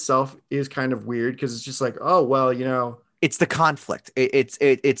character itself is kind of weird, because it's just like, oh, well, you know. It's the conflict. It's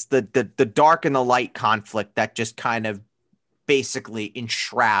the dark and the light conflict that just kind of basically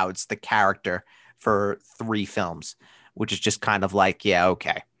enshrouds the character for 3 films, which is just kind of like, yeah,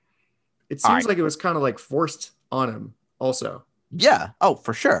 okay. It seems like it was kind of like forced on him also. Yeah. Oh,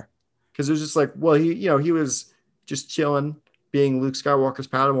 for sure. Because it was just like, well, he was just chilling, being Luke Skywalker's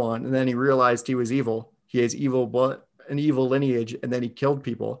Padawan, and then he realized he was evil. He has evil blood, an evil lineage, and then he killed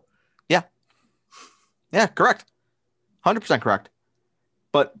people. Yeah. Yeah, correct. 100% correct.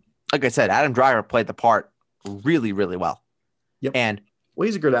 But like I said, Adam Driver played the part really, really well. Yep. And well,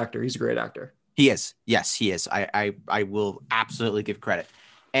 he's a good actor. He's a great actor. He is. Yes, he is. I will absolutely give credit.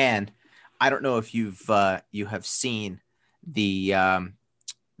 And I don't know if you have seen the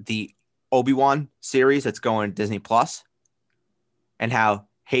Obi-Wan series that's going to Disney Plus, and how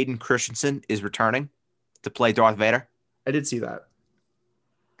Hayden Christensen is returning to play Darth Vader. I did see that.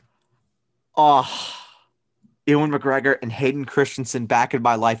 Oh, Ewan McGregor and Hayden Christensen back in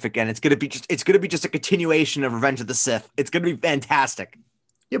my life again. It's gonna be just a continuation of Revenge of the Sith. It's gonna be fantastic.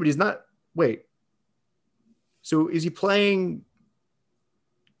 Yeah, but he's not. Wait. So is he playing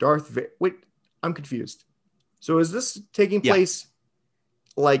Darth Vader? Wait, I'm confused. So is this taking place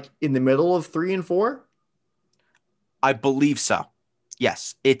like in the middle of 3 and 4? I believe so.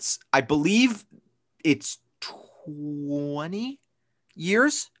 Yes, I believe it's 20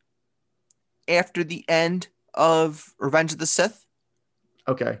 years after the end of Revenge of the Sith.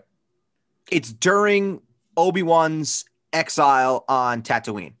 Okay. It's during Obi-Wan's exile on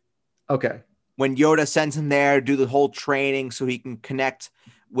Tatooine. Okay. When Yoda sends him there to do the whole training so he can connect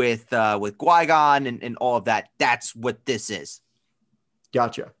with Qui-Gon and all of that. That's what this is.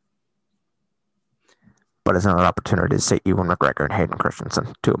 Gotcha. But it's another opportunity to say Ewan McGregor and Hayden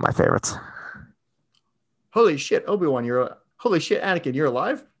Christensen, 2 of my favorites. Holy shit, Obi-Wan, holy shit, Anakin, you're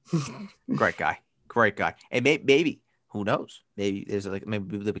alive? Great guy. And maybe, who knows? Maybe there's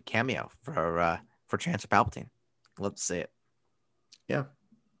maybe a cameo for Chancellor Palpatine. Love to see it. Yeah.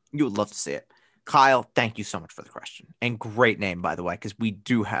 You would love to see it. Kyle, thank you so much for the question. And great name, by the way, because we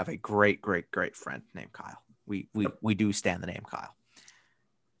do have a great, great, great friend named Kyle. We do stand the name Kyle.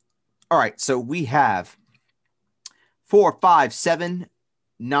 All right, so we have 4, 5, 7,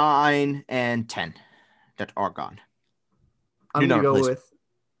 9, and 10 that are gone. I'm going to go with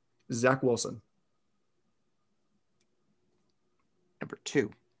Zach Wilson. Number 2.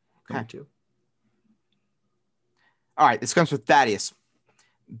 Okay. Number 2. All right, this comes with Thaddeus.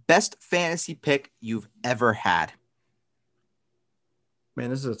 Best fantasy pick you've ever had? Man,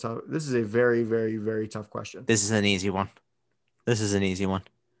 this is a very, very, very tough question. This is an easy one.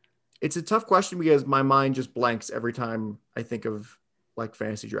 It's a tough question because my mind just blanks every time I think of like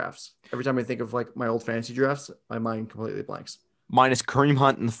fantasy drafts. Every time I think of like my old fantasy drafts, my mind completely blanks. Minus Kareem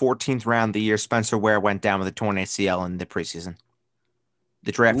Hunt in the 14th round, the year Spencer Ware went down with a torn ACL in the preseason.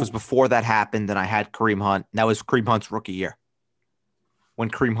 The draft was Ooh. before that happened, and I had Kareem Hunt. That was Kareem Hunt's rookie year when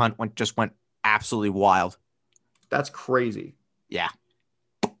Kareem Hunt went absolutely wild. That's crazy. Yeah,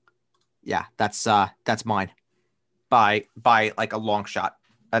 that's mine by like a long shot,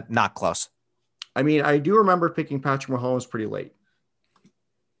 not close. I mean, I do remember picking Patrick Mahomes pretty late,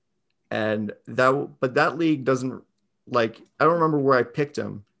 and that league doesn't like. I don't remember where I picked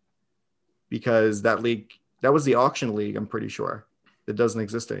him because that was the auction league. I'm pretty sure that doesn't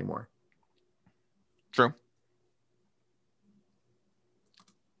exist anymore. True.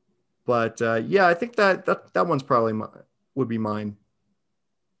 But yeah, I think that one's probably would be mine.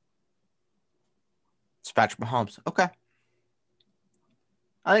 It's Patrick Mahomes. Okay,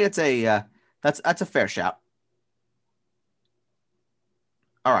 I think it's that's a fair shout.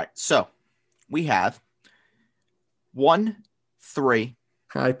 All right, so we have 1, 3.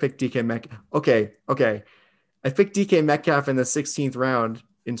 I picked DK Metcalf. Okay. I picked DK Metcalf in the 16th round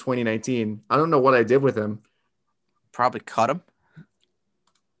in 2019. I don't know what I did with him. Probably cut him.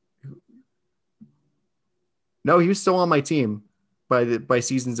 No, he was still on my team by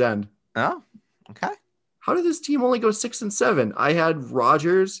season's end. Oh, okay. How did this team only go 6 and 7? I had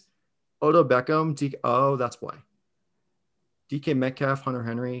Rodgers, Odell Beckham, oh, that's why. DK Metcalf, Hunter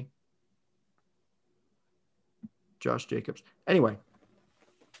Henry, Josh Jacobs. Anyway.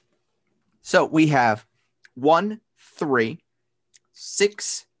 So we have 1, 3,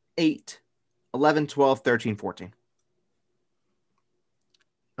 6, 8, 11, 12, 13, 14.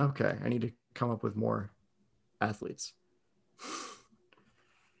 Okay, I need to come up with more athletes.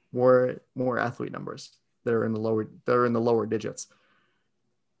 more athlete numbers that are in the lower digits.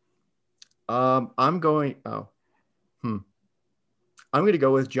 I'm going to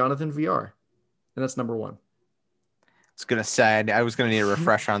go with Jonathan VR, and that's number 1. I was gonna say I was gonna need a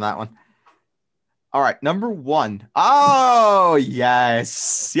refresher on that one. All right, number 1. Oh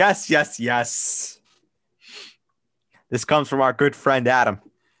yes. This comes from our good friend Adam.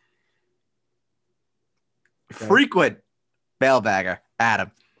 Okay. Frequent bailbagger, Adam.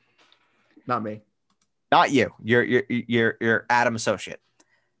 Not me. Not you. You're Adam associate.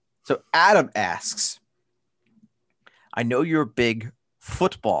 So Adam asks, I know you're big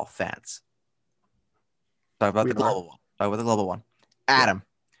football fans. Talk about the global one. Adam,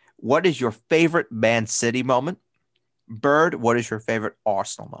 what is your favorite Man City moment? Bird, what is your favorite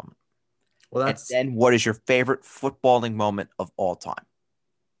Arsenal moment? Well, and then what is your favorite footballing moment of all time?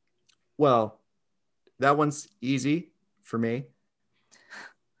 Well, that one's easy for me.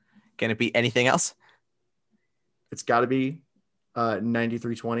 Can it be anything else? It's got to be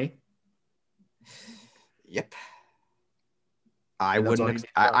 93-20. Yep. I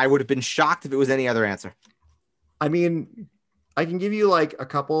would have been shocked if it was any other answer. I mean, I can give you like a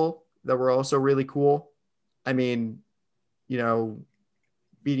couple that were also really cool. I mean, beating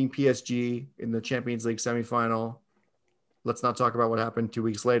PSG in the Champions League semifinal. Let's not talk about what happened 2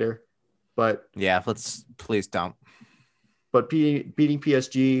 weeks later. But yeah, please don't. But beating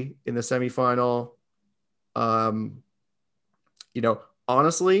PSG in the semifinal,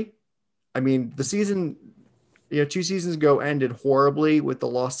 honestly, I mean, the season, 2 seasons ago ended horribly with the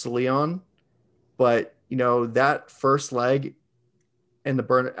loss to Lyon. But, that first leg at the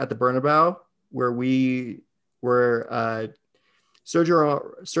Bernabeu where we were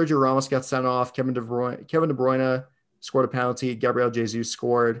Sergio Ramos got sent off, Kevin De Bruyne scored a penalty, Gabriel Jesus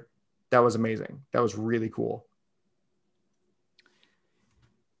scored. That was amazing. That was really cool.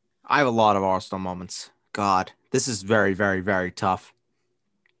 I have a lot of Arsenal moments. God, this is very, very, very tough.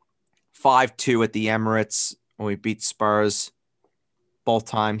 5-2 at the Emirates when we beat Spurs. Both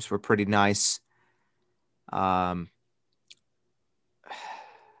times were pretty nice.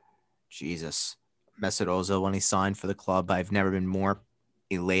 Jesus. Mesut Ozil when he signed for the club. I've never been more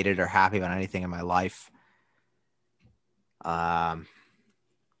elated or happy about anything in my life.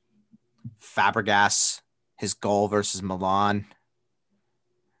 Fabregas, his goal versus Milan.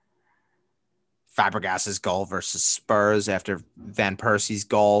 Fabregas's goal versus Spurs after Van Persie's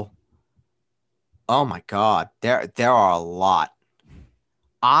goal. Oh my God, there are a lot.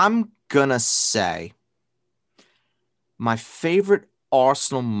 I'm gonna say my favorite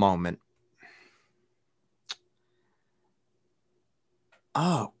Arsenal moment.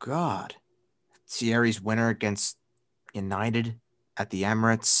 Oh God, Thierry's winner against United at the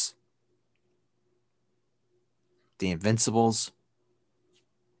Emirates. The Invincibles.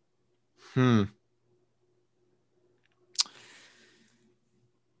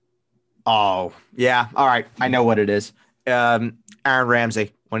 Oh, yeah. All right. I know what it is. Aaron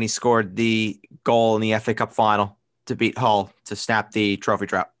Ramsey when he scored the goal in the FA Cup final to beat Hull to snap the trophy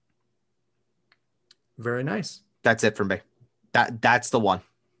drought. Very nice. That's it for me. That's the one.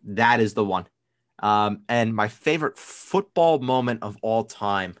 That is the one. And my favorite football moment of all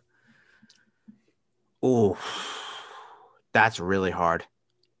time. Oh, that's really hard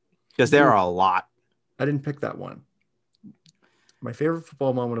because there are a lot. I didn't pick that one. My favorite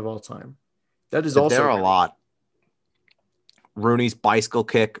football moment of all time. That is also there are a lot. Rooney's bicycle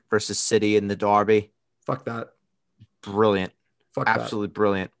kick versus City in the derby. Fuck that. Brilliant. Fuck Absolutely that.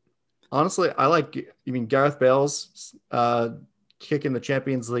 Brilliant. Honestly, you mean Gareth Bale's kick in the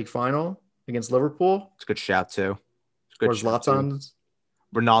Champions League final against Liverpool? It's a good shout too. Or Zlatan's?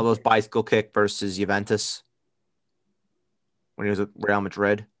 Ronaldo's bicycle kick versus Juventus when he was at Real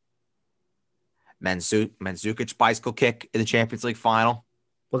Madrid. Mandzukic's bicycle kick in the Champions League final.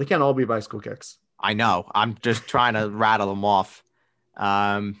 Well, they can't all be bicycle kicks. I know. I'm just trying to rattle them off.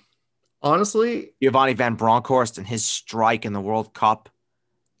 Honestly, Giovanni Van Bronckhorst and his strike in the World Cup.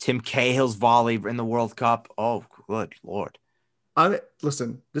 Tim Cahill's volley in the World Cup. Oh, good Lord.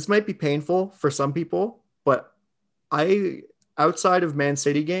 Listen, this might be painful for some people, but outside of Man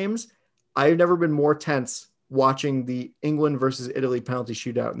City games, I've never been more tense watching the England versus Italy penalty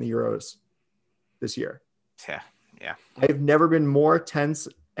shootout in the Euros this year. Yeah. I've never been more tense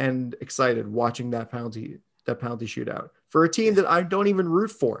and excited watching that penalty shootout for a team that I don't even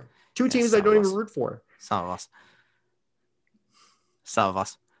root for. Two teams I don't even root for. Some of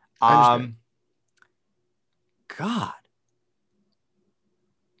us. God.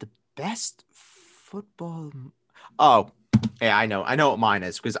 The best football. Oh, yeah, I know what mine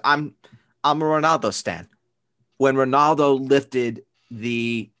is because I'm a Ronaldo stan. When Ronaldo lifted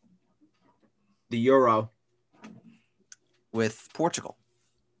the Euro with Portugal.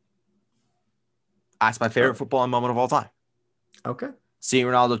 That's my favorite football moment of all time. Okay. Seeing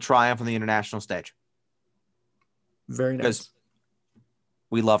Ronaldo triumph on the international stage. Very nice. Because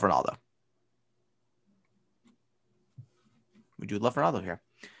we love Ronaldo. We do love Ronaldo here.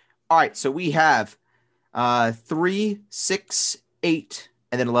 All right, so we have 3, 6, 8,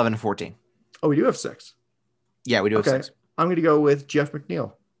 and then 11 and 14. Oh, we do have 6. Yeah, we do have 6. I'm going to go with Jeff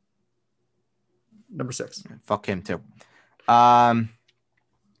McNeil. Number 6. Fuck him too. All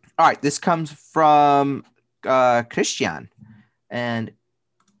right, this comes from Christian. And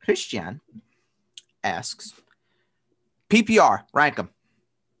Christian asks, PPR, rank them.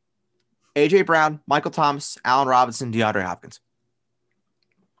 A.J. Brown, Michael Thomas, Allen Robinson, DeAndre Hopkins.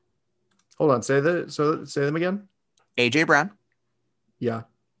 Hold on, say them again. A.J. Brown. Yeah.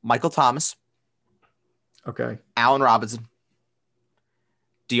 Michael Thomas. Okay. Allen Robinson.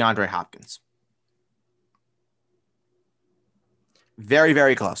 DeAndre Hopkins. Very,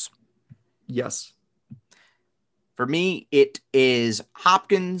 very close. Yes. For me, it is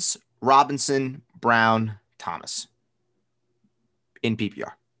Hopkins, Robinson, Brown, Thomas in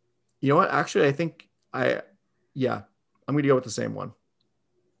PPR. You know what? Actually, I think I'm going to go with the same one.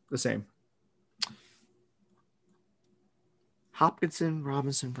 The same. Hopkinson,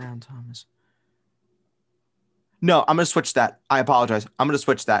 Robinson, Brown, Thomas. No, I'm going to switch that. I apologize. I'm going to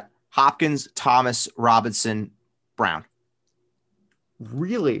switch that. Hopkins, Thomas, Robinson, Brown.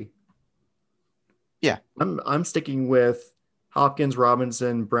 Really? Yeah. I'm sticking with Hopkins,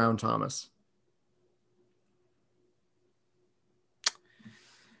 Robinson, Brown, Thomas.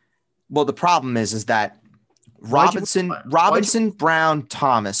 Well, the problem is that Robinson, Brown,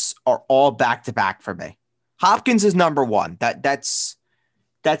 Thomas are all back-to-back for me. Hopkins is number 1. That's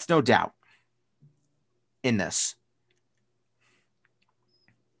no doubt in this.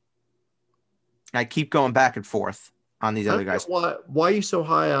 I keep going back and forth on these other guys. Why are you so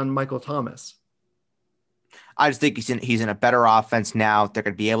high on Michael Thomas? I just think he's in a better offense now. They're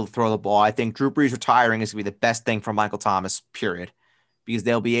going to be able to throw the ball. I think Drew Brees retiring is going to be the best thing for Michael Thomas, period. Because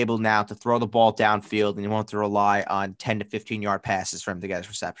they'll be able now to throw the ball downfield and you won't have to rely on 10 to 15-yard passes for him to get his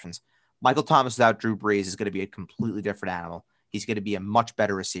receptions. Michael Thomas without Drew Brees is going to be a completely different animal. He's going to be a much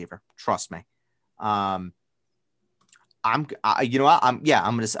better receiver. Trust me. I'm going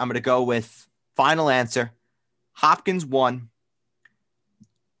to go with final answer. Hopkins 1,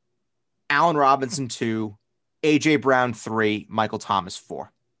 Allen Robinson 2, A.J. Brown 3, Michael Thomas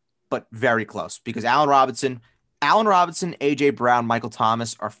 4. But very close because Allen Robinson, A.J. Brown, Michael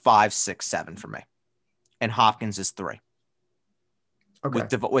Thomas are 5, 6, 7 for me. And Hopkins is 3.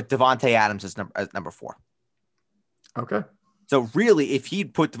 Okay. With Devontae Adams as number 4. Okay. So really, if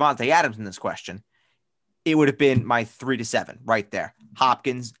he'd put Devontae Adams in this question, it would have been my 3 to 7 right there.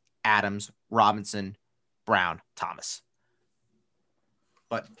 Hopkins, Adams, Robinson, Brown, Thomas.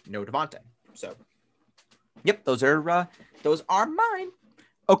 But no Devontae. So Yep, those are mine.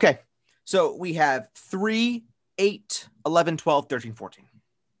 Okay, so we have 3, 8, 11, 12, 13, 14.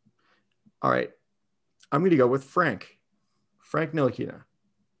 All right. I'm going to go with Frank Ntilikina.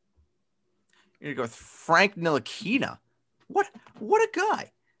 You're going to go with Frank Ntilikina. What a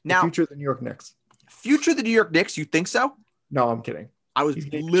guy. The Now, future of the New York Knicks. Future of the New York Knicks, you think so? No, I'm kidding. I was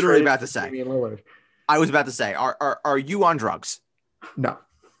literally about to say. Damian Lillard. I was about to say, are you on drugs? No.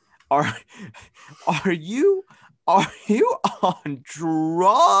 Are you on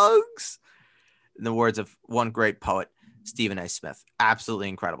drugs? In the words of one great poet, Stephen A. Smith. Absolutely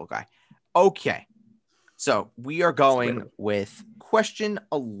incredible guy. Okay. So we are going with question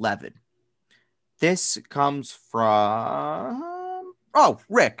 11. This comes from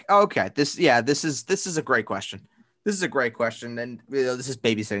Rick. Okay. This is a great question. This is a great question, and this is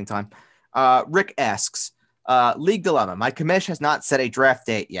babysitting time. Rick asks, League Dilemma. My commission has not set a draft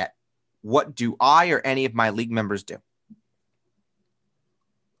date yet. What do I or any of my league members do?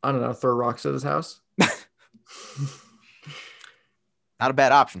 I don't know. Throw rocks at his house? Not a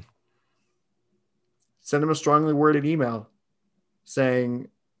bad option. Send him a strongly worded email saying,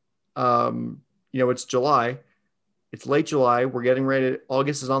 it's July. It's late July. We're getting ready.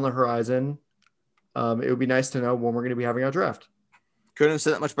 August is on the horizon. It would be nice to know when we're going to be having our draft. Couldn't have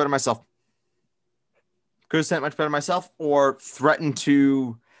said that much better myself. Or threatened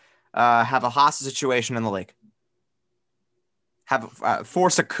to have a hostage situation in the league.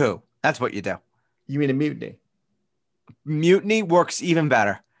 Force a coup. That's what you do. You mean a mutiny? Mutiny works even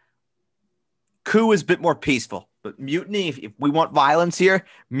better. Coup is a bit more peaceful, but mutiny, if we want violence here,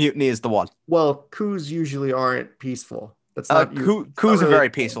 mutiny is the one. Well, coups usually aren't peaceful. That's not coups are very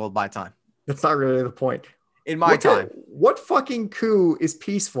peaceful in my time. That's not really the point. In my time. What fucking coup is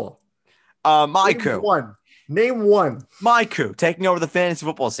peaceful? Name one. My coup, taking over the fantasy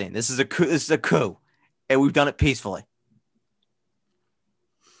football scene. This is a coup. And we've done it peacefully.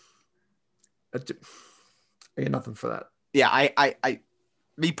 I get nothing for that. Yeah,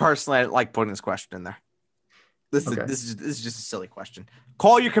 me personally, I don't like putting this question in there. This is just a silly question.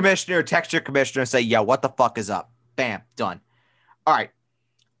 Call your commissioner, text your commissioner, and say, "Yo, what the fuck is up?" Bam, done. All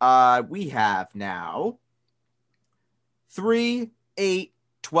right. We have now 3, 8,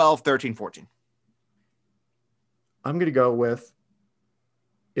 12, 13, 14. I'm gonna go with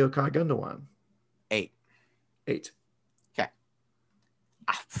Ilkay Gundogan. 8. Okay.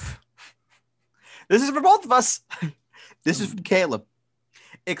 This is for both of us. This is from Caleb.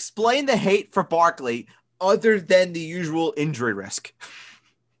 Explain the hate for Barkley other than the usual injury risk.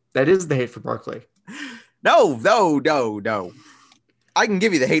 That is the hate for Barkley. No. I can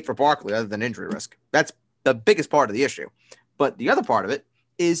give you the hate for Barkley other than injury risk. That's the biggest part of the issue. But the other part of it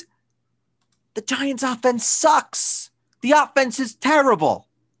is the Giants' offense sucks. The offense is terrible.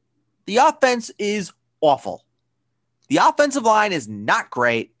 The offense is awful. The offensive line is not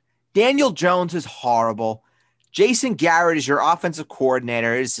great. Daniel Jones is horrible. Jason Garrett is your offensive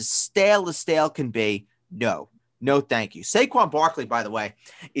coordinator. It is as stale can be. No, thank you. Saquon Barkley, by the way,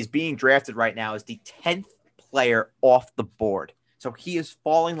 is being drafted right now as the 10th player off the board. So he is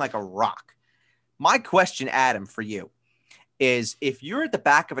falling like a rock. My question, Adam, for you is if you're at the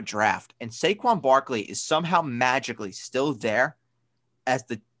back of a draft and Saquon Barkley is somehow magically still there as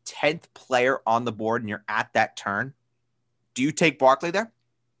the 10th player on the board and you're at that turn, do you take Barkley there?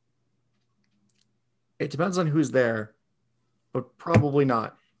 It depends on who's there, but probably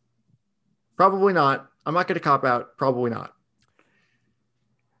not. Probably not. I'm not going to cop out. Probably not.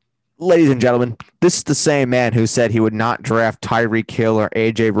 Ladies and gentlemen, this is the same man who said he would not draft Tyreek Hill or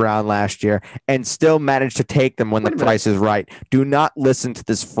A.J. Brown last year and still managed to take them when the price is right. Do not listen to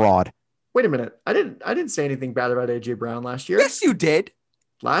this fraud. Wait a minute. I didn't say anything bad about A.J. Brown last year. Yes, you did.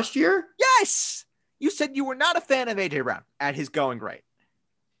 Last year? Yes. You said you were not a fan of A.J. Brown at his going rate.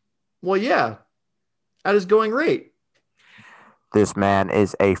 Well, yeah. At his going rate. This man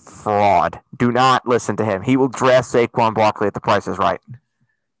is a fraud. Do not listen to him. He will draft Saquon Barkley at the price is right.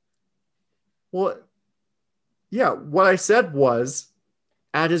 Well, yeah, what I said was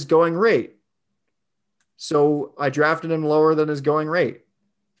at his going rate. So I drafted him lower than his going rate.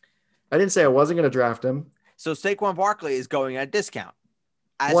 I didn't say I wasn't going to draft him. So Saquon Barkley is going at a discount.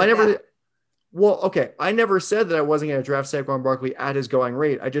 I never said that I wasn't going to draft Saquon Barkley at his going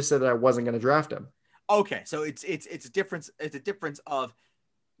rate. I just said that I wasn't going to draft him. Okay, so it's a difference. It's a difference of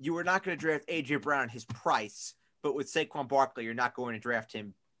you were not going to draft AJ Brown at his price, but with Saquon Barkley, you're not going to draft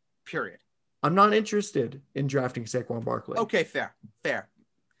him. Period. I'm not interested in drafting Saquon Barkley. Okay, fair.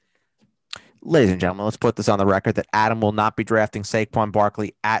 Ladies and gentlemen, let's put this on the record that Adam will not be drafting Saquon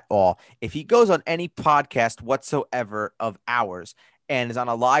Barkley at all. If he goes on any podcast whatsoever of ours and is on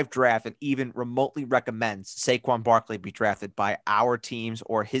a live draft and even remotely recommends Saquon Barkley be drafted by our teams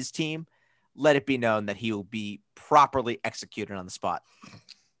or his team, let it be known that he will be properly executed on the spot.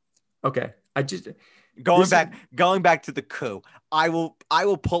 Okay. Going back to the coup. I will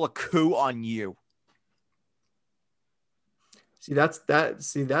pull a coup on you. See,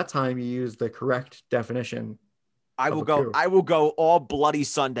 that time you use the correct definition. I will go all bloody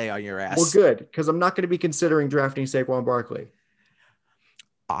Sunday on your ass. Well, good, because I'm not going to be considering drafting Saquon Barkley.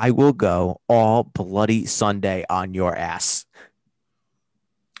 I will go all bloody Sunday on your ass.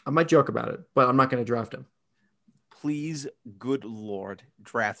 I might joke about it, but I'm not going to draft him. Please, good Lord,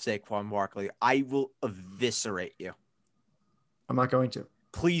 draft Saquon Barkley. I will eviscerate you. I'm not going to.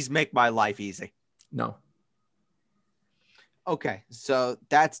 Please make my life easy. No. Okay, so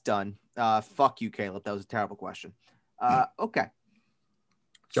that's done. Fuck you, Caleb. That was a terrible question. Okay.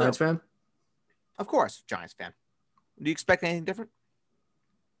 Giants fan? Of course, Giants fan. Do you expect anything different?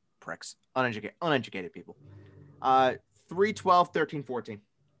 Pricks. Uneducated people. 3, 12, 13, 14.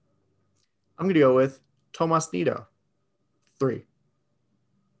 I'm going to go with Tomas Nido. 3.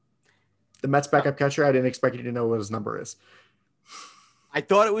 The Mets backup catcher. I didn't expect you to know what his number is. I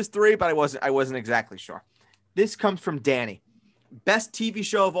thought it was 3, but I wasn't exactly sure. This comes from Danny. Best TV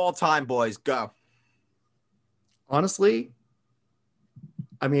show of all time, boys. Go. Honestly,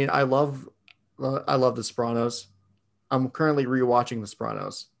 I mean, I love The Sopranos. I'm currently rewatching The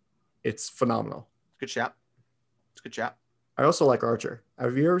Sopranos. It's phenomenal. Good shot. It's a good shot. I also like Archer.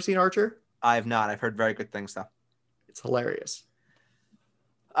 Have you ever seen Archer? I have not. I've heard very good things, though. It's hilarious.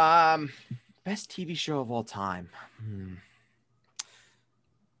 Best TV show of all time.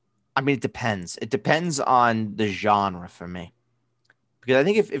 I mean, it depends. It depends on the genre for me. Because I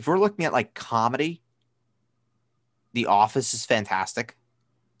think if we're looking at like comedy, The Office is fantastic.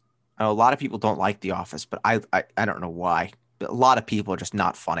 I know a lot of people don't like The Office, but I don't know why. But a lot of people are just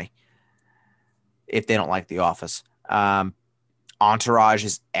not funny if they don't like The Office. Entourage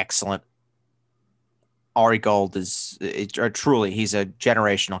is excellent. Ari Gold he's a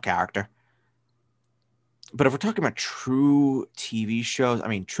generational character. But if we're talking about true TV shows, I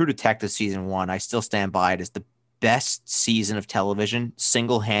mean, True Detective season 1, I still stand by it as the best season of television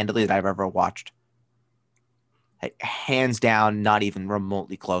single-handedly that I've ever watched. Hands down, not even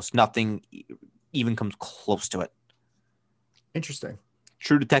remotely close. Nothing even comes close to it. Interesting.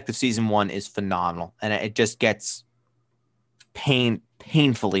 True Detective season 1 is phenomenal, and it just gets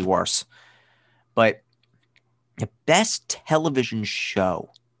painfully worse. But the best television show.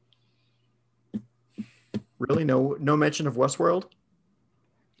 Really? No mention of Westworld?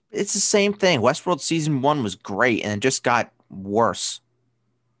 It's the same thing. Westworld season 1 was great, and it just got worse.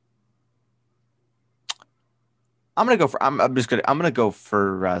 I'm gonna go for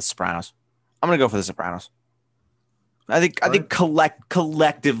Sopranos. I'm gonna go for The Sopranos. I think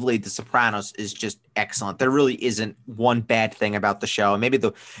collectively The Sopranos is just excellent. There really isn't one bad thing about the show. And maybe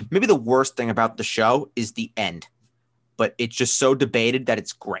the worst thing about the show is the end, but it's just so debated that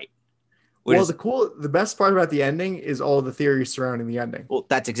it's great. The best part about the ending is all the theories surrounding the ending. Well,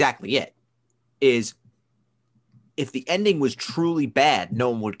 that's exactly it. Is if the ending was truly bad, no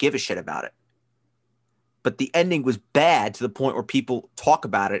one would give a shit about it. But the ending was bad to the point where people talk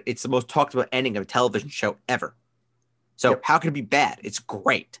about it. It's the most talked about ending of a television show ever. So How can it be bad? It's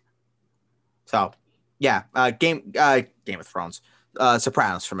great. So yeah, Game of Thrones,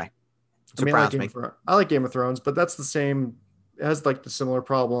 Sopranos for me. I like Game of Thrones, but that's the same. It has like the similar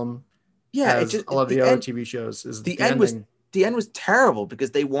problem. Yeah, as a lot of the other TV shows. Is the end was terrible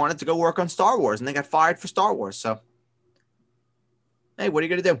because they wanted to go work on Star Wars and they got fired for Star Wars. So hey, what are you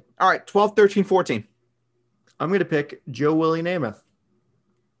gonna do? All right, 12, 13, 14. I'm going to pick Joe Willie Namath.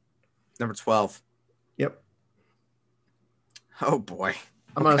 Number 12. Yep. Oh, boy.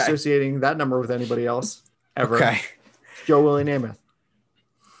 I'm not associating that number with anybody else ever. Okay. Joe Willie Namath.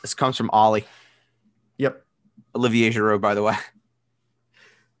 This comes from Ollie. Yep. Olivier Giroux, by the way.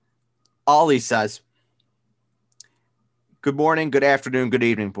 Ollie says, good morning, good afternoon, good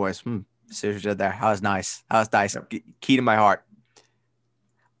evening, boys. See what you did there. That was nice. Yep. Key to my heart.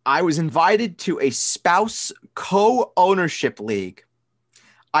 I was invited to a spouse co-ownership league.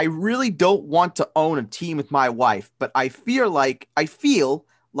 I really don't want to own a team with my wife, but I feel like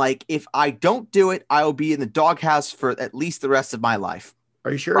if I don't do it, I will be in the doghouse for at least the rest of my life.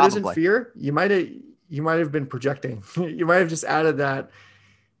 Are you sure Probably. It isn't fear? You might have been projecting. You might have just added that.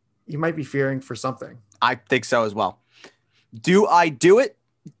 You might be fearing for something. I think so as well. Do I do it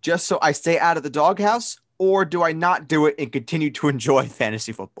just so I stay out of the doghouse? Or do I not do it and continue to enjoy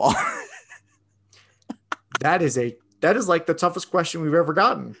fantasy football? That is a That is like the toughest question we've ever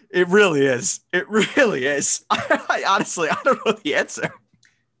gotten. It really is. It really is. I honestly, I don't know the answer.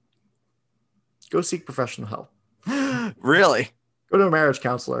 Go seek professional help. Really? Go to a marriage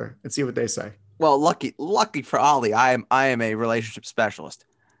counselor and see what they say. Well, lucky for Ollie, I am a relationship specialist.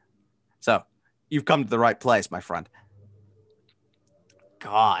 So you've come to the right place, my friend.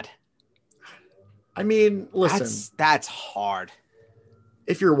 God. I mean, listen. That's hard.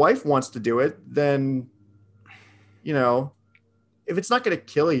 If your wife wants to do it, then, you know, if it's not going to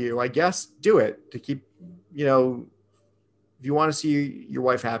kill you, I guess do it to keep, you know, if you want to see your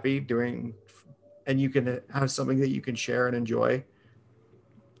wife happy doing, and you can have something that you can share and enjoy.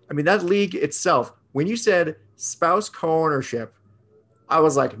 I mean, that league itself, when you said spouse co-ownership, I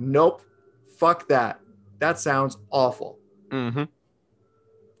was like, nope, fuck that. That sounds awful. Mm-hmm.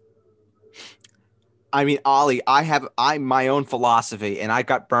 I mean, Ollie, I'm my own philosophy, and I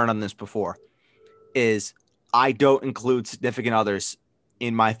got burned on this before, is I don't include significant others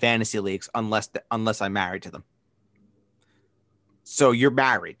in my fantasy leagues unless I'm married to them. So you're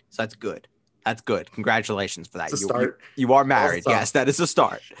married. So that's good. That's good. Congratulations for that. It's a start. You are married. Yes, that is a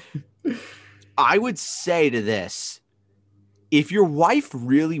start. I would say to this, if your wife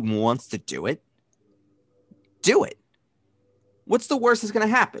really wants to do it, do it. What's the worst that's going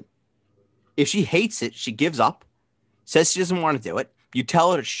to happen? If she hates it, she gives up, says she doesn't want to do it. You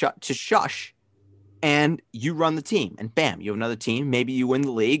tell her to shush, and you run the team. And bam, you have another team. Maybe you win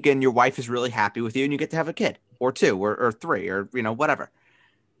the league, and your wife is really happy with you, and you get to have a kid or two or three or whatever.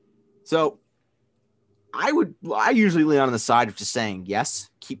 So I usually lean on the side of just saying yes,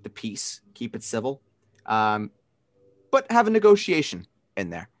 keep the peace, keep it civil, but have a negotiation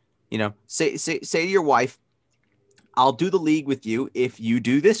in there. Say to your wife, I'll do the league with you if you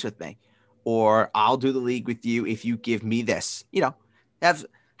do this with me. Or I'll do the league with you if you give me this.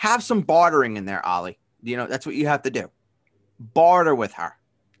 Have some bartering in there, Ollie. That's what you have to do. Barter with her.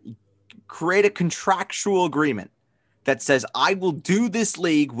 Create a contractual agreement that says, I will do this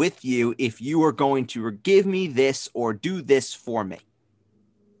league with you if you are going to give me this or do this for me.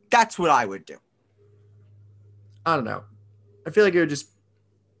 That's what I would do. I don't know. I feel like it would just,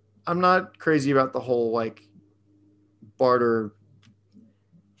 I'm not crazy about the whole like barter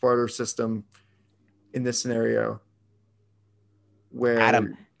system in this scenario where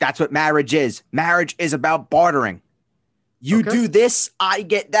Adam, that's what marriage is. Marriage is about bartering. You do this, I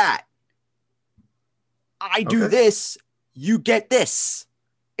get that. I do this, you get this.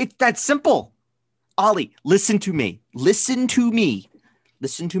 It's that simple. Ollie, listen to me. Listen to me.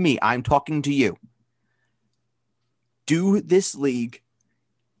 Listen to me. I'm talking to you. Do this league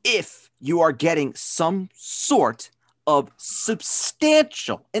if you are getting some sort of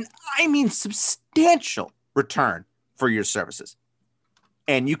substantial, and I mean substantial, return for your services.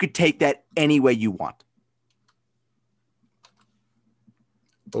 And you could take that any way you want.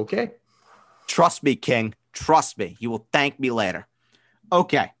 Okay. Trust me, King. Trust me. You will thank me later.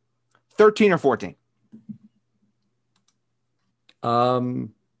 Okay. 13 or 14?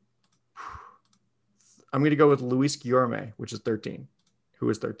 I'm going to go with Luis Guillorme, which is 13. Who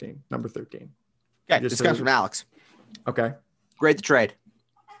is 13? Number 13. Okay, this comes from Alex. Okay. Grade the trade.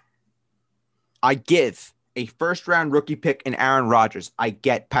 I give a first-round rookie pick in Aaron Rodgers. I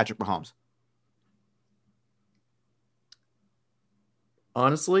get Patrick Mahomes.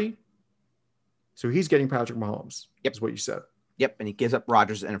 Honestly, so he's getting Patrick Mahomes. Yep. Is what you said. Yep, and he gives up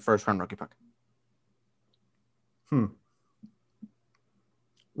Rodgers and a first-round rookie pick.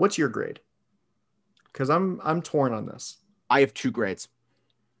 What's your grade? Because I'm torn on this. I have two grades.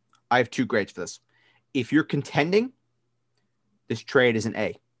 I have two grades for this. If you're contending, this trade is an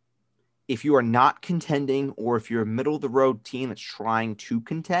A. If you are not contending, or if you're a middle-of-the-road team that's trying to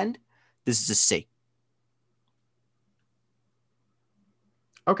contend, this is a C.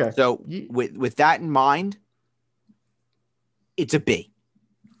 Okay. So with that in mind, it's a B.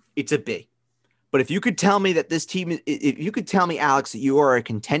 It's a B. But if you could tell me that this team, if you could tell me, Alex, that you are a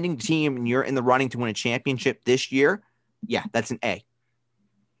contending team and you're in the running to win a championship this year, yeah, that's an A.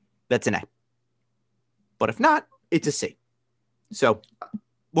 That's an A. But if not, it's a C. So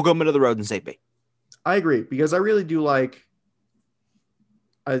we'll go middle of the road and say B. I agree, because I really do like,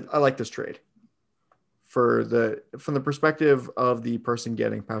 I like this trade from the perspective of the person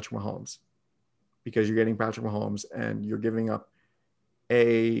getting Patrick Mahomes, because you're getting Patrick Mahomes and you're giving up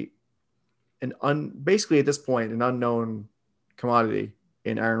basically at this point, an unknown commodity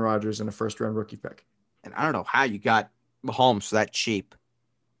in Aaron Rodgers and a first-round rookie pick. And I don't know how you got Mahomes for that cheap.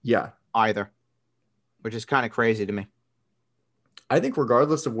 Yeah. Either, which is kind of crazy to me. I think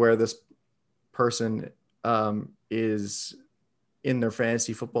regardless of where this person is in their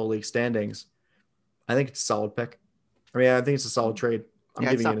fantasy football league standings, I think it's a solid pick. I mean, I think it's a solid trade. I'm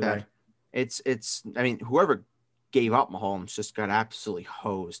Yeah, it's giving not it an bad. A. It's. I mean, whoever gave up Mahomes just got absolutely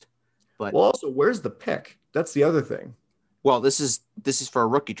hosed. But Well, also, where's the pick? That's the other thing. well, this is for a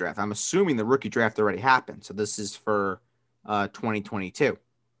rookie draft. I'm assuming the rookie draft already happened, so this is for 2022.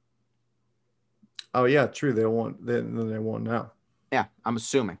 Oh yeah, true. They won't. Then they won't now. Yeah, I'm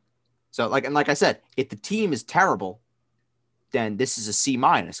assuming. So like I said, if the team is terrible, then this is a C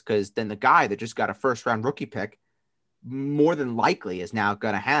minus because then the guy that just got a first round rookie pick more than likely is now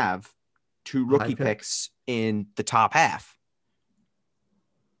going to have two High rookie pick. picks in the top half.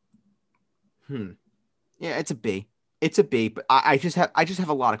 Yeah, it's a B. It's a B, but I just have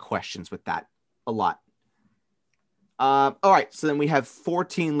a lot of questions with that. A lot. All right, so then we have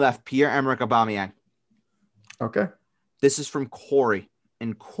 14 left. Pierre-Emerick Aubameyang. Okay. This is from Corey,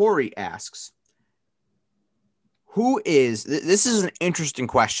 and Corey asks, this is an interesting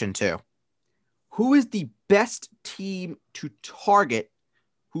question too. Who is the best team to target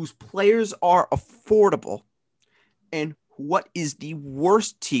whose players are affordable? And what is the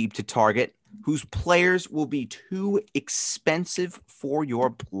worst team to target whose players will be too expensive for your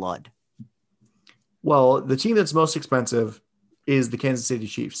blood? Well, the team that's most expensive is the Kansas City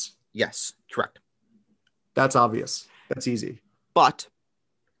Chiefs. Yes, correct. That's obvious. That's easy. But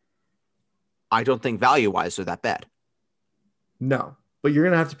I don't think value-wise they're that bad. No, but you're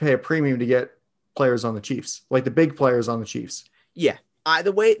going to have to pay a premium to get players on the Chiefs, like the big players on the Chiefs. Yeah.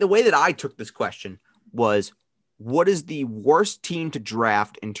 The way that I took this question was, what is the worst team to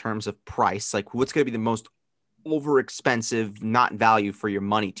draft in terms of price? Like, what's going to be the most overexpensive, not value for your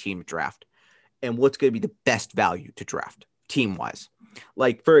money team to draft? And what's going to be the best value to draft team-wise?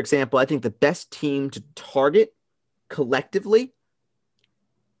 Like, for example, I think the best team to target collectively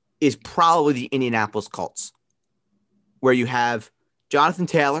is probably the Indianapolis Colts, where you have Jonathan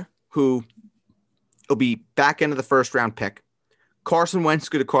Taylor, who will be back end of the first round pick. Carson Wentz is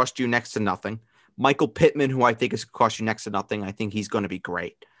going to cost you next to nothing. Michael Pittman, who I think is going to cost you next to nothing. I think he's going to be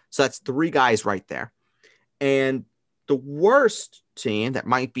great. So that's three guys right there. And the worst team that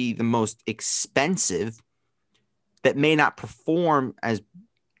might be the most expensive that may not perform as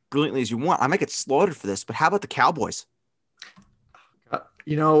brilliantly as you want. I might get slaughtered for this, but how about the Cowboys?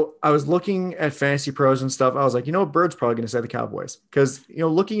 I was looking at Fantasy Pros and stuff. I was like, Bird's probably going to say the Cowboys because,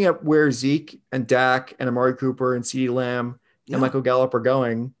 looking at where Zeke and Dak and Amari Cooper and CeeDee Lamb and Michael Gallup are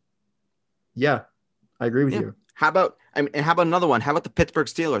going, yeah, I agree with you. How about another one? How about the Pittsburgh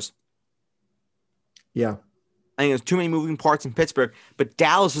Steelers? Yeah. I think there's too many moving parts in Pittsburgh, but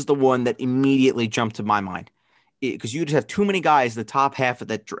Dallas is the one that immediately jumped to my mind because you just have too many guys in the top half of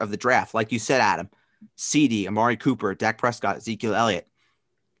the draft. Like you said, Adam, CD, Amari Cooper, Dak Prescott, Ezekiel Elliott.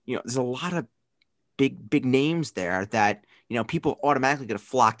 There's a lot of big names there that, people automatically going to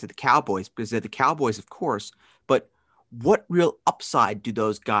flock to the Cowboys because they're the Cowboys, of course. But what real upside do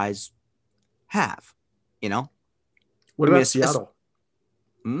those guys have? What about Seattle?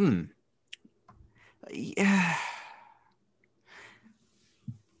 Yeah.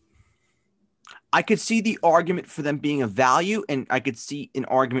 I could see the argument for them being a value, and I could see an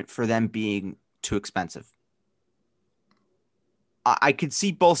argument for them being too expensive. I could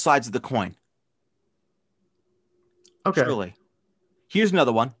see both sides of the coin. Okay. Truly. Here's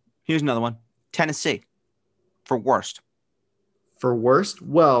another one. Tennessee for worst. For worst?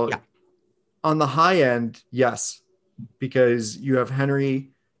 Well, yeah. On the high end, yes, because you have Henry,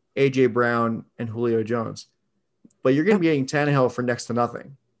 A.J. Brown, and Julio Jones. But you're going to be getting Tannehill for next to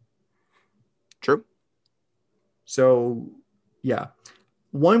nothing. True. So, yeah.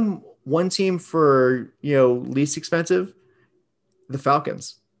 One team for, least expensive, the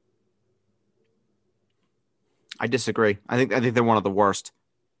Falcons. I disagree. I think they're one of the worst.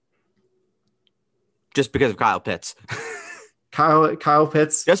 Just because of Kyle Pitts. Kyle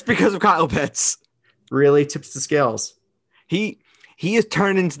Pitts. Just because of Kyle Pitts. Really tips the scales. He has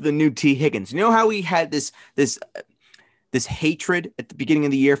turned into the new T. Higgins. You know how we had this hatred at the beginning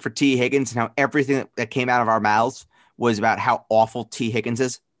of the year for T. Higgins and how everything that came out of our mouths was about how awful T. Higgins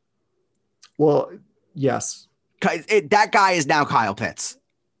is? Well, yes. That guy is now Kyle Pitts.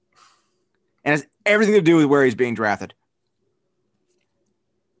 And has everything to do with where he's being drafted.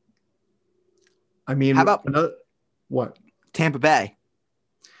 I mean, how about what? Tampa Bay.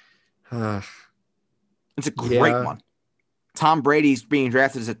 It's a great one. Tom Brady's being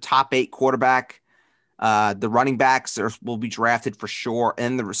drafted as a top 8 quarterback. The running backs will be drafted for sure.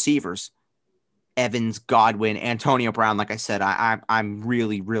 And the receivers, Evans, Godwin, Antonio Brown. Like I said, I'm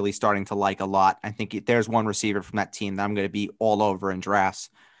really, really starting to like a lot. I think there's one receiver from that team that I'm going to be all over in drafts.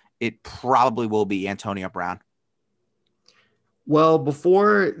 It probably will be Antonio Brown. Well,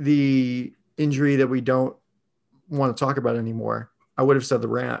 before the injury that we don't want to talk about anymore, I would have said the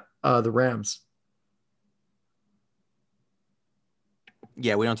Rams.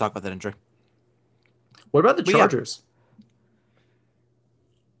 Yeah, we don't talk about that injury. What about the But yeah. Chargers?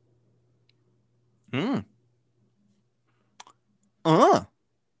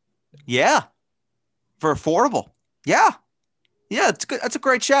 Yeah. For affordable. Yeah. Yeah, it's good. That's a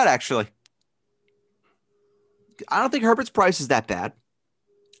great shot, actually. I don't think Herbert's price is that bad.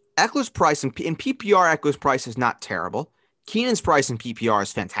 Eckler's price in PPR, Eckler's price is not terrible. Keenan's price in PPR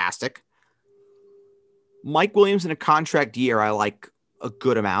is fantastic. Mike Williams in a contract year, I like a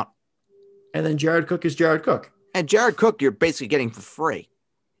good amount. And then Jared Cook is Jared Cook. And Jared Cook, you're basically getting for free.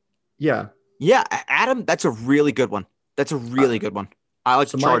 Yeah. Yeah, Adam, that's a really good one. That's a really good one. I like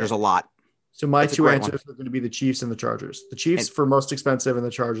the Chargers a lot. So my two answers are going to be the Chiefs and the Chargers. The Chiefs for most expensive and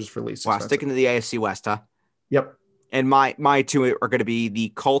the Chargers for least expensive. Wow, sticking to the AFC West, huh? Yep. And my two are going to be the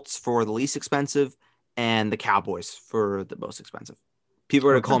Colts for the least expensive and the Cowboys for the most expensive. People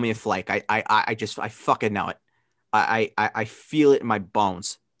are going to call me a flake. I fucking know it. I feel it in my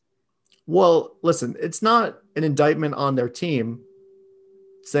bones. Well, listen, it's not an indictment on their team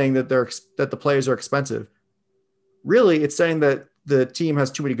saying that the players are expensive. Really, it's saying that the team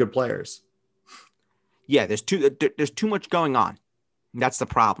has too many good players. Yeah, there's too much going on. That's the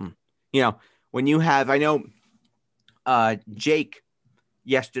problem. You know, when you have, I know Jake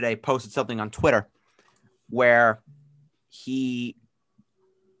yesterday posted something on Twitter where I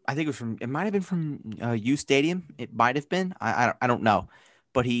think it might have been from U Stadium. It might have been. I don't know,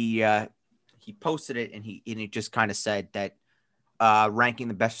 but he posted it and he just kind of said that ranking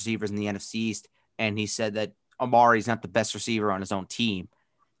the best receivers in the NFC East, and he said that Amari's not the best receiver on his own team.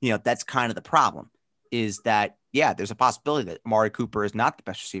 You know, that's kind of the problem. Is that, yeah, there's a possibility that Amari Cooper is not the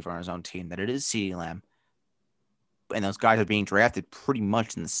best receiver on his own team, that it is CeeDee Lamb. And those guys are being drafted pretty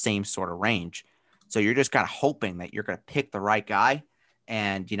much in the same sort of range. So you're just kind of hoping that you're going to pick the right guy.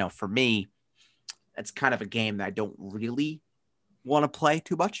 And, you know, for me, that's kind of a game that I don't really want to play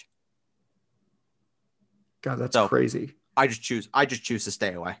too much. God, that's crazy. I just choose to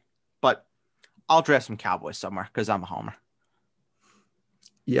stay away. But I'll draft some Cowboys somewhere because I'm a homer.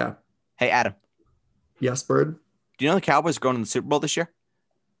 Yeah. Hey, Adam. Yes, Bird. Do you know the Cowboys are going to the Super Bowl this year?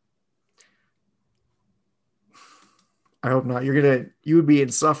 I hope not. You would be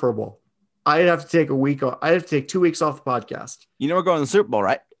insufferable. I'd have to take a week off. I'd have to take 2 weeks off the podcast. You know we're going to the Super Bowl,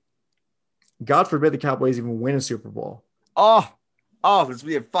 right? God forbid the Cowboys even win a Super Bowl. Oh, this would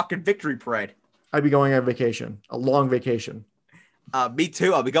be a fucking victory parade. I'd be going on vacation, a long vacation. Me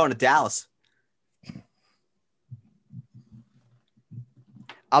too. I'll be going to Dallas.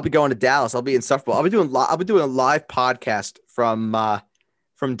 I'll be going to Dallas. I'll be insufferable. I'll be doing a live podcast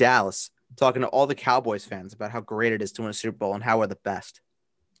from Dallas, talking to all the Cowboys fans about how great it is to win a Super Bowl and how we're the best.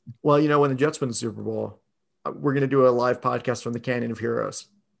 Well, you know, when the Jets win the Super Bowl, we're gonna do a live podcast from the Canyon of Heroes.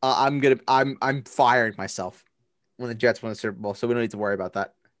 I'm firing myself when the Jets win the Super Bowl, so we don't need to worry about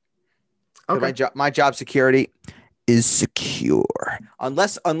that. Okay. My job security is secure,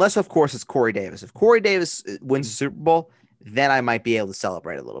 unless of course it's Corey Davis. If Corey Davis wins the Super Bowl, then I might be able to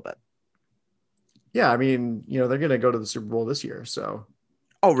celebrate a little bit. Yeah, I mean, you know, they're going to go to the Super Bowl this year, so.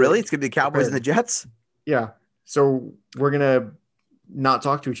 Oh, really? It's going to be the Cowboys and the Jets? Yeah. So we're going to not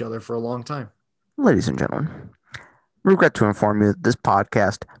talk to each other for a long time. Ladies and gentlemen, we regret to inform you that this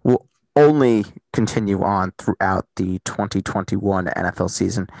podcast will only continue on throughout the 2021 NFL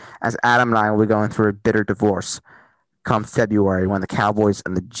season, as Adam and I will be going through a bitter divorce come February when the Cowboys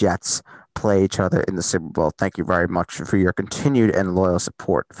and the Jets play each other in the Super Bowl. Thank you very much for your continued and loyal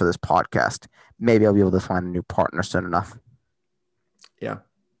support for this podcast. Maybe I'll be able to find a new partner soon enough. Yeah.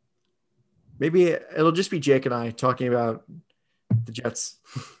 Maybe it'll just be Jake and I talking about the Jets.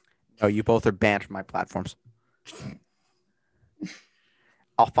 Oh, you both are banned from my platforms.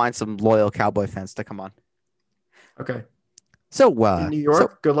 I'll find some loyal Cowboy fans to come on. Okay. So, in New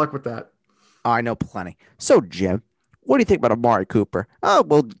York, good luck with that. I know plenty. So, Jim, what do you think about Amari Cooper? Oh,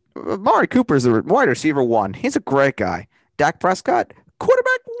 well, Amari Cooper is a wide receiver 1. He's a great guy. Dak Prescott,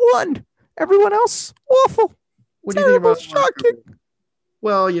 quarterback 1. Everyone else, awful. What do you think about shocking?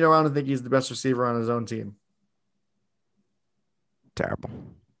 Well, you know, I don't think he's the best receiver on his own team. Terrible.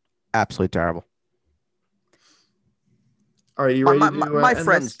 Absolutely terrible. All right, you ready to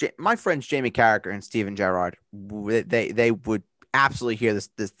do my friends Jamie Carragher and Steven Gerrard, they would absolutely hear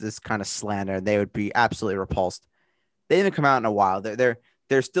this kind of slander. They would be absolutely repulsed. They haven't come out in a while.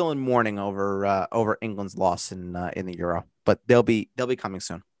 They're still in mourning over England's loss in the Euro, but they'll be coming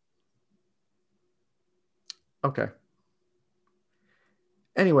soon. Okay.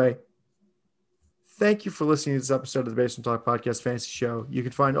 Anyway, Thank you for listening to this episode of the Basement Talk Podcast Fantasy Show. You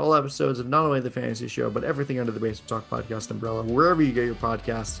can find all episodes of not only the Fantasy Show, but everything under the Basement Talk Podcast umbrella, wherever you get your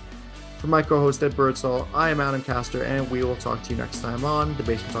podcasts. For my co-host, Ed Birdsall, I am Adam Castor, and we will talk to you next time on the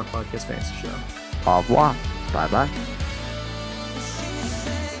Basement Talk Podcast Fantasy Show. Au revoir. Bye-bye.